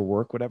 monitor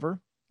work, whatever,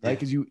 right?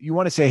 Because you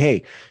want to say,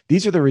 hey,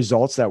 these are the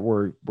results that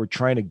we're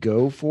trying to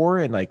go for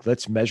and like,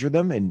 let's measure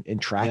them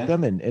and track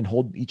them and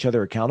hold each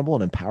other accountable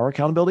and empower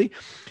accountability.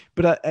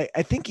 But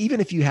I think even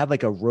if you had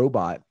like a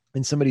robot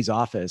in somebody's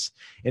office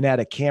and had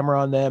a camera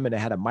on them and it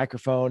had a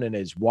microphone and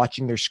is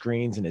watching their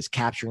screens and is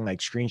capturing like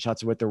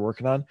screenshots of what they're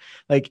working on,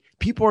 like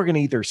people are going to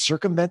either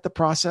circumvent the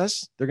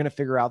process. They're going to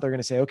figure out, they're going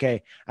to say,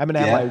 okay, I'm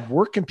going to have my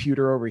work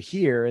computer over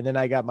here. And then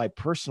I got my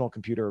personal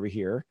computer over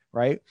here.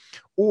 Right.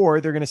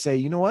 Or they're going to say,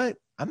 you know what?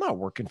 I'm not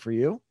working for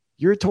you.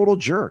 You're a total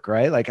jerk,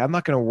 right? Like I'm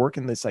not going to work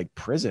in this like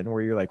prison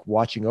where you're like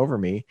watching over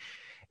me.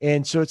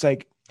 And so it's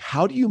like,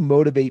 how do you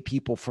motivate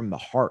people from the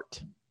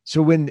heart?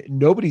 So when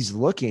nobody's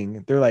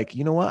looking, they're like,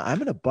 you know what? I'm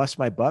going to bust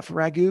my butt for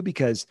Raghu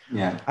because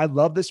I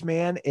love this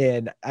man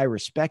and I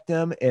respect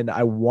him and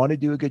I want to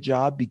do a good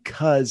job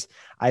because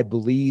I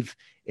believe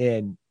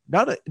in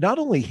not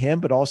only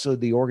him, but also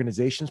the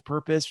organization's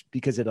purpose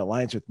because it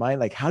aligns with mine.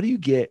 Like, how do you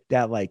get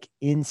that like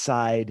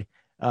inside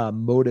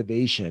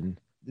motivation,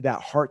 that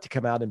heart to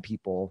come out in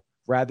people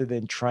rather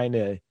than trying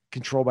to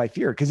control by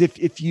fear? Because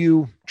if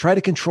you try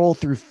to control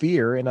through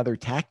fear and other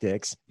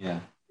tactics,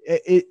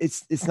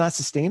 it's not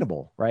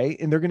sustainable, right?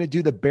 And they're going to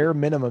do the bare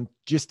minimum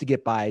just to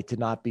get by, to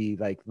not be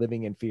like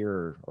living in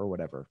fear or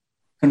whatever.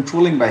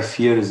 Controlling by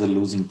fear is a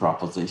losing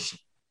proposition.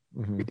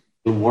 Mm-hmm.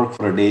 You'll work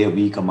for a day, a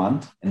week, a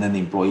month, and then the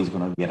employee is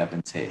going to get up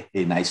and say,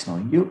 hey, nice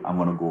knowing you. I'm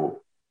going to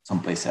go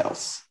someplace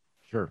else.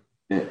 Sure.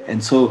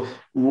 And so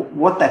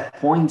what that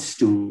points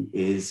to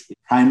is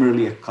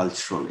primarily a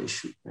cultural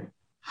issue, right?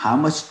 How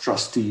much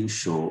trust do you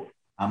show?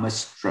 How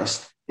much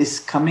trust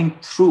is coming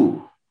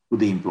through to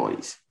the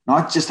employees?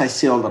 Not just I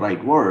say all the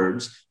right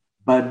words,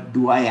 but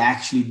do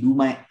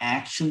my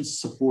actions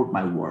support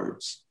my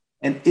words?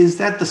 And is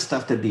that the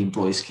stuff that the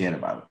employees care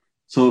about?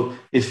 So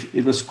if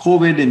it was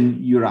COVID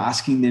and you're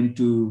asking them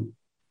to,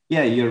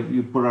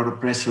 you put out a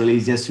press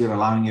release, yes, you're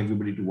allowing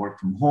everybody to work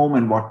from home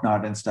and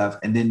whatnot and stuff.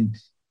 And then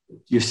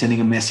you're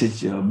sending a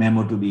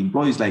memo to the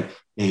employees like,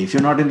 hey, if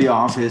you're not in the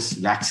office,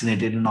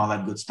 vaccinated and all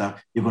that good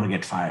stuff, you're going to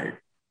get fired.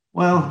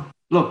 Well,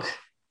 look,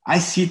 I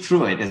see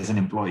through it as an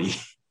employee.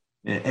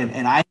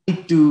 And I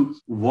need to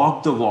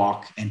walk the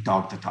walk and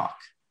talk the talk.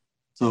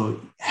 So it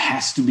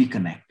has to be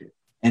connected,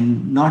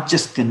 and not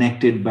just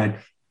connected, but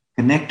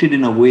connected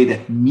in a way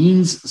that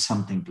means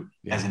something to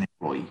me as an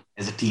employee,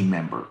 as a team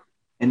member.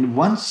 And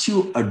once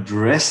you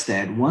address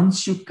that,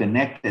 once you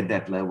connect at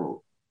that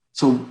level,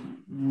 so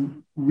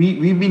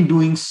we've been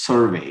doing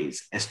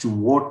surveys as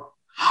to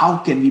how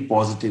can we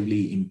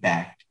positively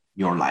impact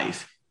your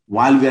life.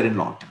 while we are in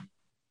lockdown.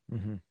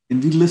 Mm-hmm.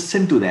 And we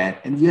listen to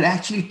that and we are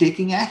actually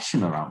taking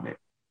action around it.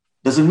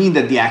 Doesn't mean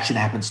that the action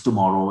happens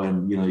tomorrow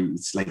and,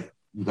 it's like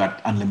you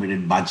got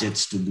unlimited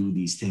budgets to do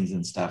these things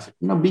and stuff.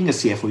 Being a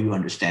CFO, you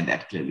understand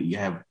that clearly. You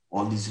have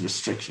all these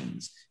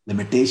restrictions,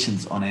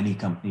 limitations on any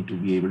company to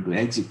be able to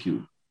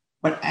execute.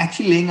 But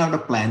actually laying out a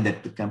plan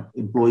that the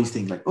employees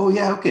think like, oh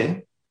yeah,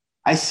 okay,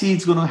 I see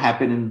it's going to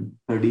happen in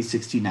 30,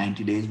 60,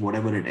 90 days,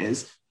 whatever it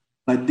is,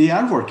 but they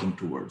are working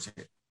towards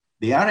it.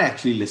 They are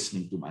actually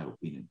listening to my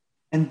opinion.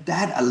 And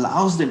that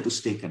allows them to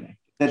stay connected.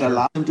 That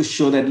allows them to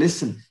show that,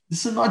 listen,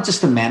 this is not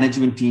just a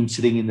management team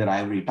sitting in their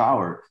ivory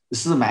tower.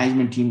 This is a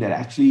management team that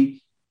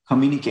actually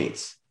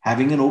communicates,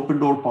 having an open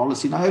door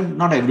policy. Now,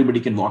 not everybody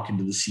can walk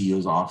into the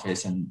CEO's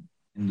office, and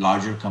in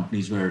larger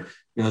companies where,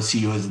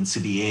 CEO is in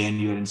city A and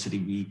you're in city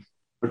B,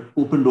 but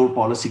open door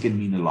policy can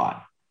mean a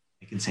lot.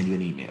 I can send you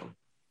an email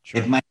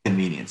at my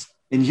convenience.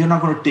 And you're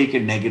not going to take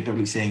it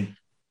negatively saying,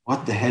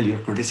 what the hell, you're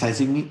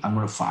criticizing me? I'm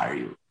going to fire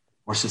you.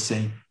 Versus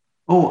saying,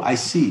 oh, I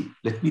see.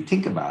 Let me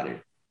think about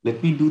it.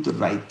 Let me do the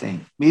right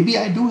thing. Maybe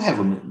I do have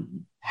a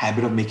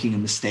habit of making a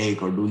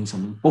mistake or doing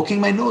something, poking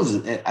my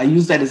nose. I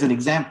use that as an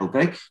example,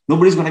 correct?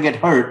 Nobody's going to get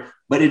hurt,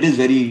 but it is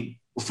very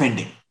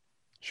offending.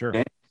 Sure.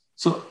 Okay?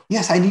 So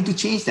yes, I need to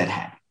change that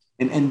habit.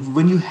 And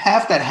when you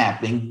have that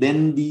happening,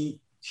 then the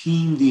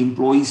team, the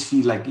employees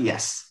feel like,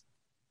 yes,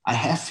 I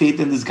have faith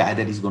in this guy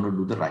that he's going to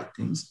do the right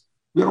things.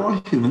 We're all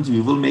humans.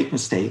 We will make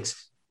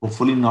mistakes,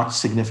 hopefully not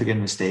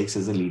significant mistakes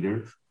as a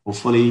leader.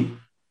 Hopefully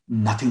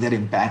nothing that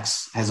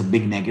has a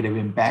big negative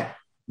impact,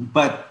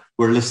 but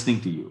we're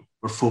listening to you.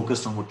 We're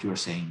focused on what you are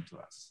saying to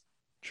us.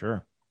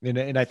 Sure.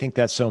 And I think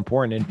that's so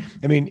important. And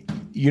I mean,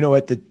 you know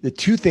what, the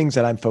two things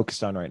that I'm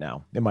focused on right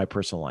now in my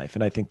personal life,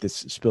 and I think this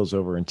spills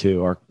over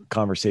into our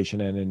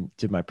conversation and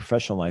into my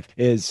professional life,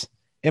 is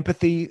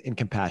empathy and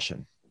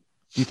compassion.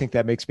 Do you think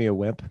that makes me a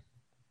wimp?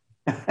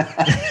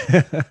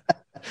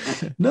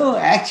 No,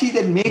 actually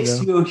that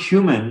makes you a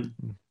human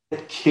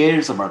that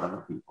cares about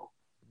other people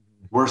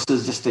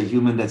versus just a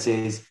human that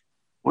says,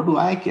 what do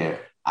I care?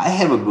 I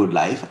have a good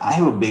life. I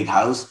have a big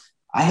house.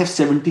 I have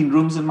 17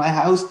 rooms in my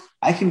house.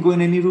 I can go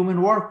in any room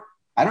and work.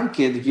 I don't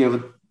care that you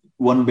have a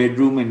one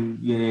bedroom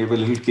and you have a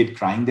little kid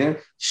crying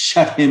there.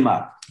 Shut him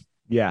up.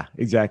 Yeah,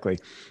 exactly.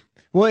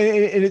 Well,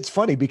 and it's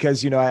funny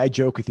because, I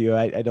joke with you.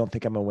 I don't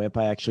think I'm a wimp.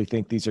 I actually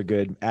think these are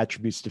good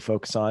attributes to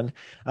focus on.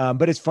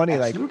 But it's funny,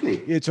 Absolutely.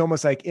 Like it's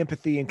almost like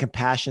empathy and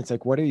compassion. It's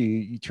like, what are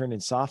you turning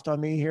soft on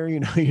me here? You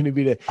need to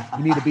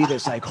be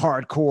this like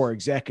hardcore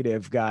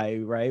executive guy,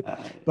 right?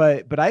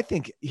 But I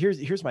think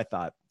here's my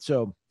thought.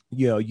 So,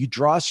 you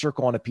draw a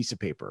circle on a piece of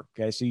paper.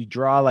 Okay. So you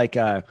draw like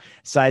a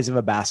size of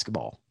a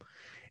basketball.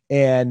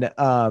 And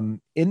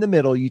in the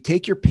middle, you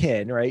take your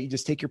pen, right? You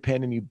just take your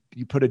pen and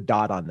you put a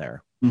dot on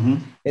there.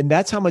 Mm-hmm. And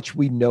that's how much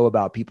we know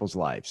about people's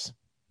lives.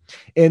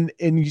 And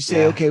you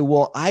say, okay,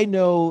 well, I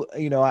know,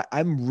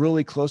 I'm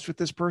really close with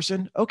this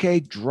person.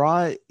 Okay,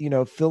 draw,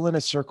 fill in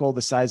a circle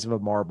the size of a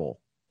marble,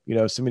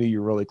 somebody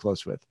you're really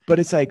close with. But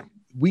it's like,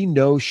 we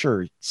know,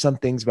 sure, some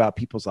things about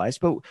people's lives,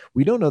 but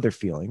we don't know their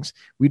feelings.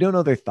 We don't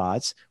know their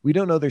thoughts. We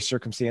don't know their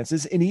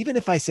circumstances. And even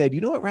if I said, you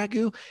know what,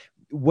 Raghu,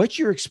 what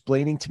you're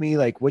explaining to me,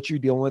 like what you're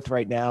dealing with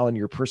right now in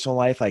your personal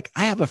life, like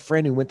I have a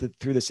friend who went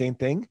through the same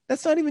thing.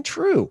 That's not even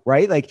true,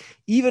 right? Like,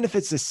 even if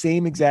it's the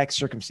same exact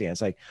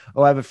circumstance, like,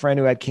 oh, I have a friend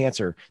who had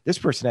cancer. This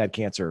person had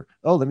cancer.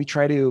 Oh, let me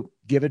try to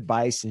give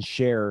advice and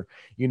share,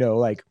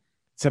 like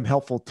some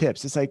helpful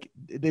tips. It's like,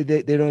 they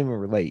don't even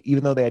relate,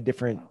 even though they had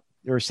different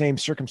or same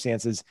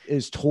circumstances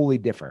is totally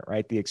different,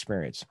 right? The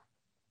experience.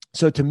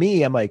 So to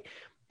me, I'm like,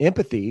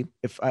 empathy,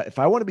 if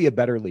I want to be a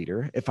better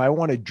leader, if I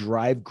want to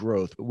drive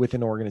growth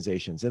within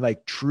organizations and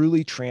like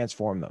truly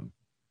transform them.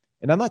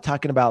 And I'm not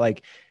talking about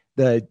like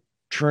the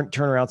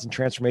turnarounds and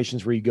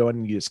transformations where you go in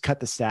and you just cut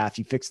the staff,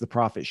 you fix the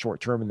profit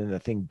short-term, and then the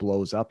thing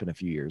blows up in a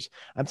few years.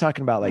 I'm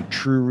talking about like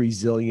true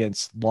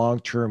resilience,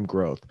 long-term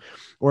growth.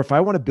 Or if I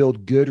want to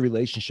build good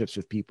relationships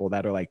with people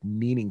that are like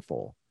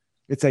meaningful,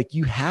 it's like,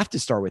 you have to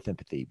start with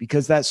empathy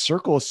because that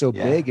circle is so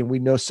big and we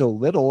know so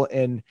little.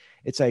 And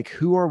it's like,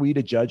 who are we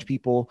to judge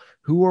people?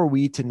 Who are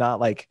we to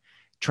not like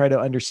try to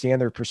understand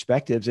their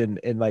perspectives? And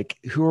like,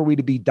 who are we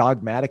to be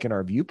dogmatic in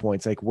our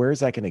viewpoints? Like, where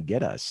is that going to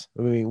get us?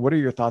 I mean, what are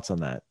your thoughts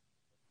on that?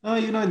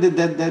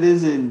 That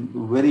is a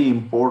very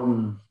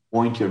important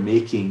point you're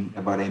making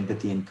about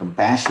empathy and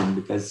compassion,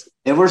 because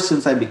ever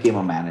since I became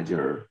a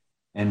manager,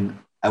 and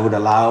I would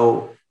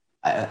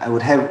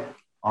have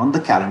on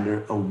the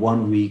calendar a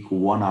 1 week,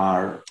 1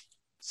 hour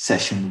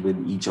session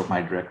with each of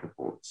my direct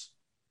reports.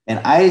 And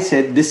I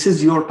said, this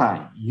is your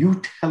time.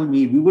 You tell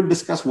me, we will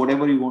discuss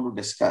whatever you want to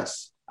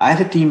discuss. I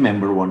had a team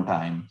member one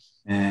time.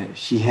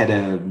 She had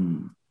a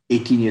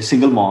 18-year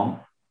single mom.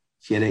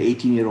 She had an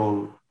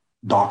 18-year-old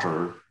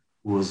daughter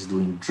who was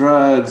doing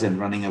drugs and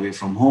running away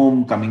from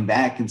home, coming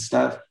back and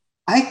stuff.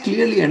 I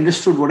clearly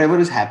understood whatever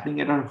is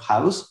happening at her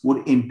house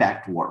would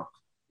impact work,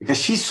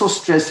 because she's so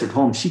stressed at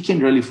home, she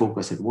can't really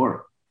focus at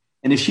work.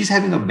 And if she's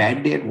having a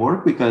bad day at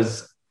work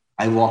because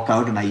I walk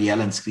out and I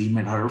yell and scream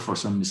at her for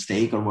some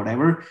mistake or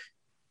whatever,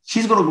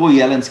 she's going to go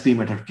yell and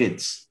scream at her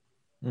kids.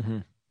 Mm-hmm.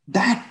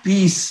 That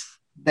piece,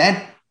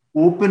 that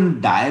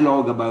open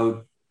dialogue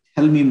about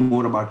tell me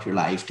more about your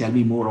life, tell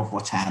me more of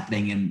what's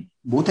happening, and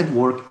both at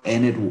work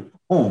and at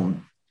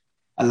home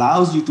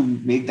allows you to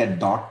make that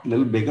dot a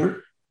little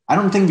bigger. I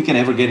don't think we can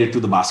ever get it to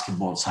the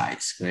basketball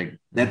size, correct?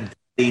 That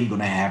ain't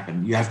going to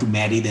happen. You have to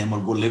marry them or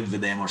go live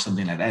with them or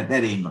something like that.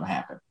 That ain't going to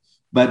happen.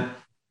 But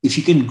if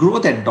you can grow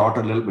that dot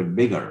a little bit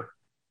bigger,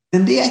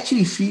 then they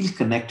actually feel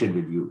connected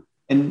with you.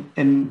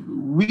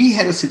 And we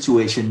had a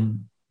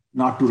situation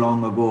not too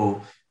long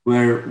ago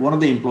where one of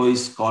the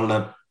employees called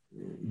up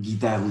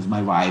Geeta, who's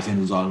my wife and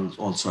who's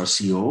also our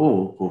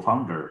COO,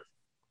 co-founder,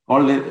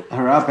 called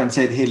her up and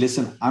said, hey,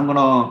 listen, I'm going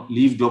to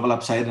leave Global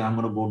Upside and I'm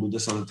going to go do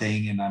this other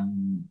thing. And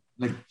I'm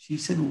like, she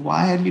said,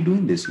 why are you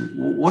doing this?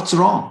 What's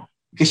wrong?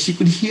 Because she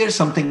could hear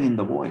something in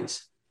the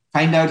voice.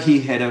 Find out he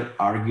had an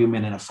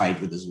argument and a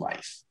fight with his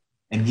wife.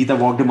 And Geeta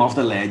walked him off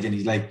the ledge and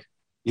he's like,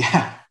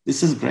 yeah,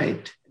 this is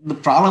great. The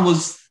problem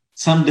was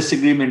some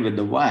disagreement with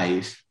the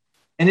wife.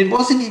 And it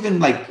wasn't even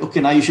like,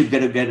 okay, now you should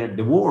get a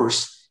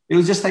divorce. It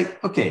was just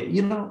like, okay,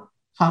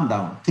 calm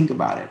down, think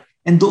about it.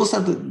 And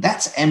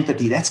that's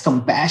empathy, that's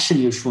compassion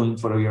you're showing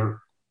for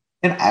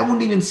and I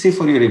wouldn't even say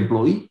for your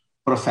employee,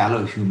 for a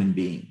fellow human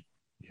being.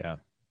 Yeah.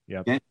 Yeah.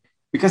 Okay?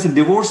 Because a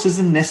divorce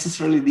isn't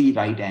necessarily the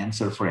right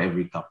answer for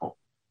every couple.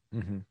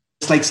 Mm-hmm.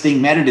 It's like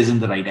staying married isn't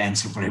the right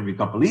answer for every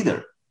couple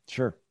either.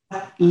 Sure.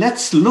 But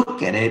let's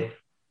look at it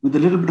with a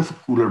little bit of a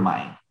cooler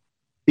mind.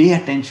 Pay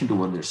attention to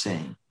what they're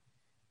saying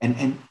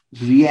and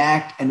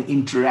react and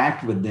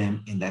interact with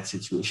them in that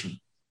situation.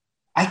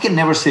 I can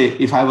never say,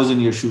 if I was in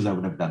your shoes, I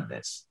would have done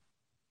this.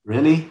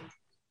 Really?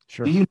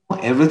 Sure. Do you know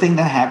everything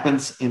that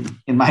happens in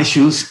my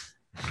shoes?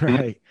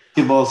 Right.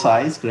 Basketball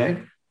size,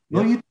 correct?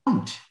 No, you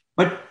don't.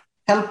 But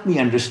help me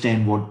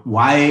understand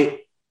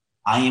why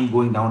I am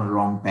going down a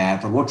wrong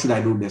path, or what should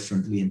I do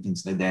differently, and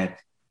things like that,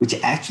 which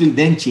actually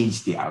then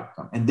change the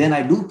outcome. And then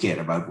I do care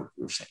about what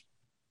you're saying.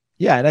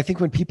 Yeah. And I think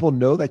when people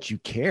know that you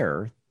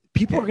care,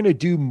 people are going to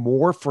do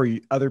more for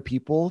other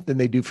people than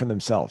they do for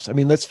themselves. I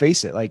mean, let's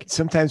face it. Like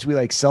sometimes we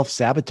like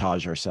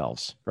self-sabotage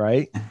ourselves.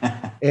 Right.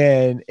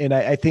 and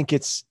I think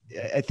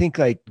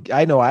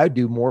I know I would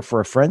do more for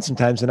a friend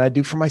sometimes than I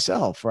do for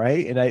myself.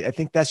 Right. And I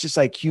think that's just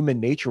like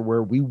human nature,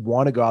 where we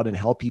want to go out and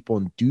help people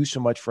and do so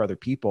much for other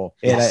people.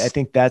 And Yes. I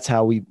think that's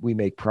how we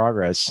make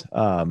progress,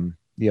 in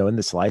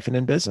this life and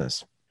in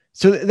business.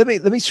 So let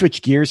me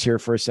switch gears here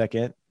for a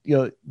second.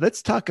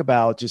 Let's talk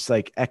about just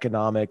like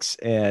economics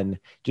and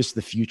just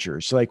the future.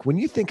 So like when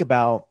you think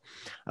about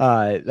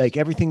like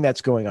everything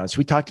that's going on, so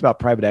we talked about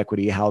private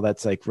equity, how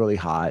that's like really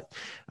hot.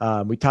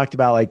 We talked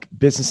about like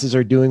businesses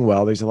are doing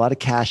well. There's a lot of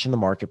cash in the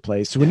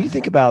marketplace. So when you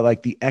think about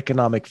like the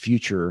economic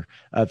future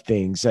of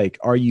things, like,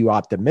 are you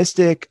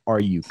optimistic?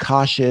 Are you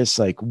cautious?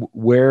 Like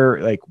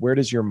where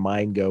does your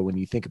mind go when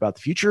you think about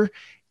the future?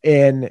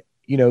 And,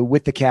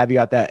 with the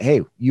caveat that,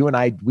 hey, you and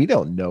I, we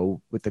don't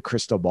know with the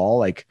crystal ball,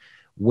 like,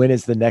 when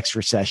is the next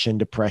recession,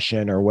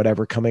 depression, or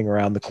whatever coming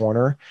around the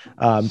corner?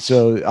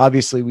 So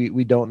obviously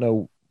we don't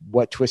know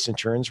what twists and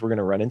turns we're going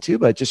to run into,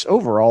 but just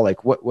overall,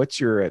 like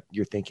what's your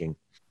thinking?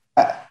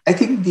 I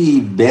think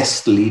the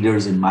best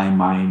leaders in my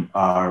mind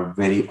are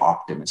very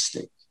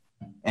optimistic,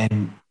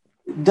 and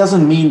it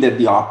doesn't mean that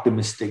the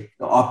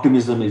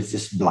optimism is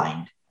just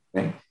blind,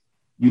 right?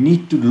 You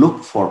need to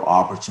look for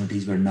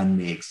opportunities where none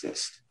may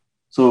exist.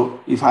 So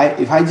if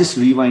I just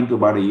rewind to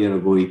about a year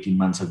ago, 18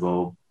 months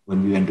ago,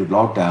 when we went to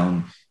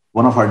lockdown,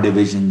 one of our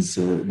divisions,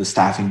 the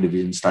staffing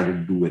division, started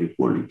to do very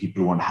poorly.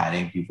 People weren't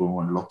hiring, people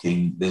weren't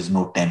looking. There's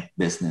no temp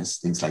business,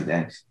 things like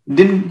that. It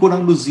didn't go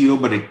down to zero,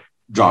 but it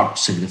dropped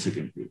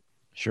significantly.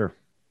 Sure.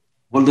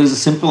 Well, there's a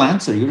simple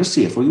answer. You're a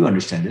CFO, you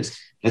understand this.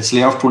 Let's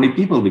lay off 20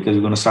 people because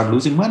we're going to start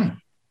losing money.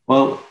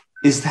 Well,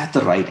 is that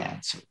the right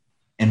answer?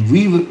 And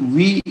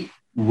we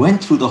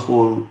went through the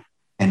whole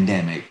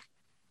pandemic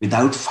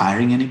without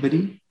firing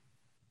anybody,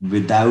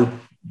 without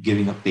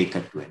giving a pay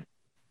cut to anyone.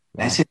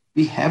 I said,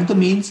 we have the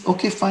means.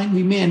 Okay, fine.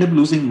 We may end up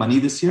losing money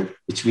this year,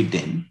 which we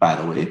didn't, by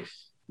the way.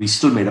 We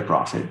still made a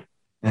profit.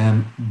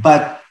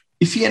 But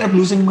if we end up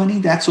losing money,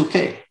 that's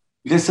okay,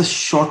 because it's a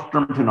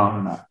short-term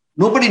phenomenon.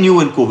 Nobody knew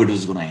when COVID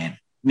was going to end.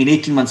 I mean,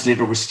 18 months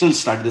later, we still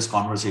started this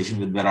conversation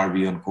with where are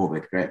we on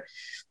COVID, right?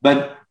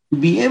 But to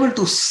be able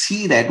to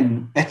see that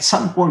at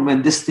some point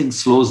when this thing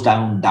slows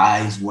down,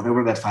 dies,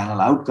 whatever that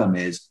final outcome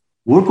is,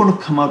 we're going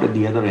to come out at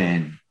the other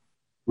end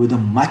with a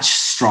much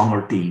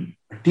stronger team,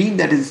 a team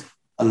that is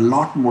a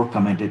lot more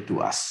committed to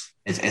us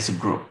as a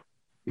group,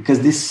 because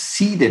they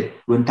see that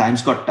when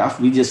times got tough,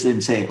 we just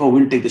didn't say, oh,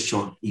 we'll take the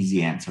short,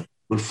 easy answer.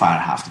 We'll fire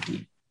half the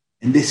team.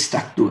 And they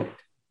stuck to it.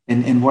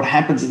 And what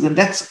happens is that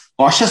that's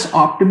cautious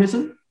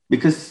optimism,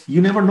 because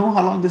you never know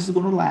how long this is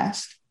going to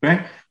last,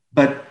 right?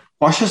 But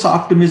cautious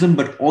optimism,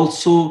 but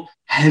also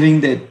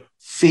having that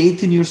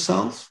faith in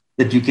yourself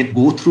that you can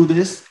go through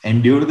this,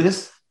 endure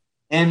this,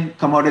 and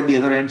come out at the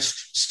other end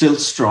still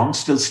strong,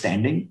 still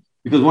standing.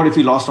 Because what if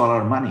we lost all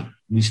our money?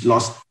 We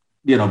lost,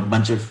 a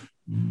bunch of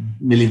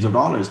millions of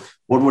dollars.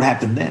 What would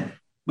happen then?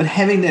 but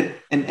having that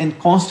and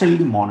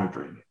constantly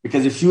monitoring it.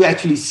 Because if you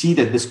actually see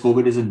that this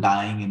COVID isn't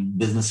dying and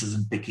business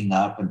isn't picking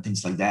up and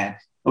things like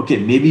that, okay,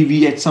 maybe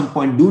we at some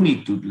point do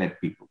need to let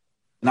people.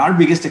 And our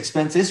biggest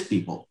expense is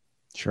people.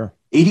 Sure.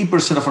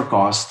 80% of our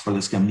cost for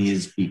this company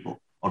is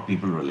people or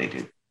people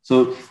related.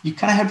 So you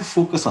kind of have to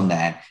focus on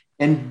that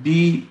and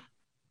be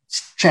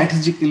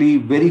strategically,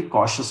 very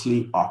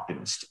cautiously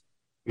optimistic.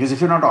 Because if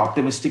you're not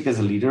optimistic as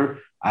a leader,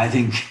 I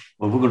think,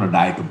 well, we're going to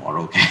die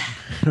tomorrow. Okay?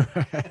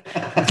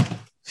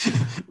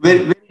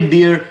 very, very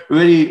dear,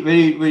 very,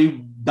 very, very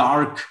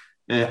dark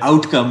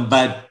outcome.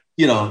 But,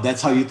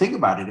 that's how you think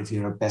about it if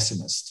you're a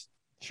pessimist.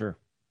 Sure.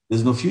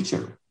 There's no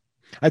future.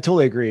 I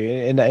totally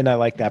agree. And I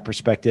like that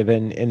perspective.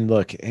 And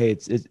look, hey,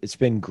 it's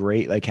been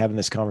great, like having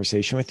this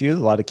conversation with you. A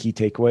lot of key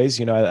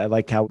takeaways. I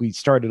liked how we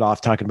started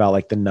off talking about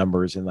like the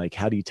numbers and like,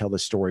 how do you tell the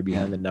story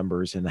behind the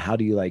numbers and how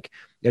do you like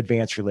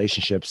advance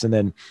relationships? And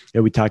then,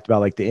 we talked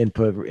about like the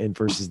input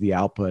versus the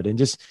output and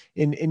just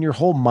in your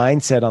whole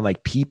mindset on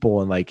like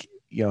people and like,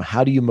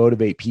 how do you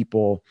motivate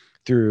people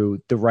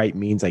through the right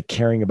means, like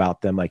caring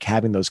about them, like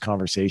having those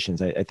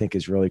conversations, I think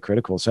is really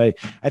critical. So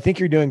I think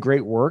you're doing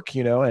great work,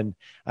 and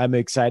I'm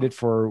excited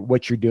for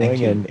what you're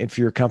doing and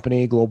for your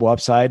company, Global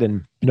Upside.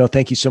 And,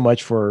 thank you so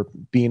much for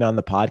being on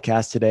the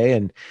podcast today.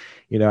 And,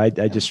 I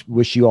just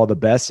wish you all the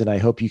best. And I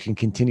hope you can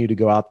continue to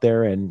go out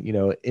there and,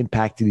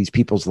 impact these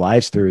people's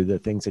lives through the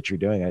things that you're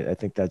doing. I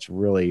think that's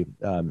really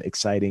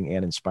exciting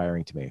and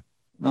inspiring to me.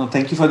 No,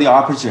 thank you for the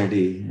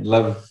opportunity. I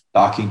love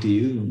talking to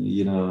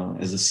you,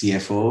 as a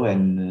CFO,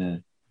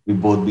 and we've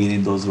both been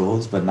in those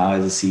roles, but now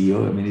as a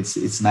CEO, I mean,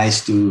 it's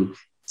nice to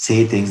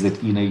say things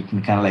that, you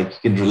can kind of like,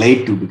 you can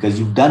relate to because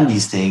you've done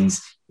these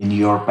things in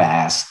your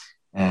past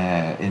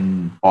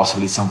in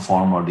possibly some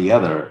form or the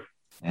other.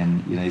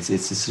 And,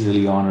 it's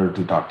really an honor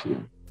to talk to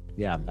you.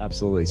 Yeah,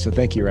 absolutely. So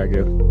thank you,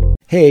 Raghu.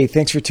 Hey,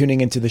 thanks for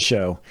tuning into the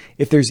show.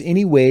 If there's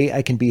any way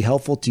I can be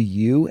helpful to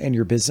you and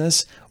your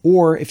business,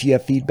 or if you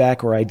have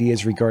feedback or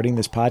ideas regarding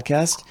this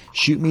podcast,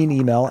 shoot me an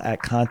email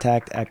at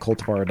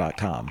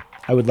contact@cultivar.com.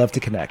 I would love to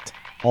connect.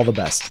 All the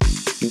best.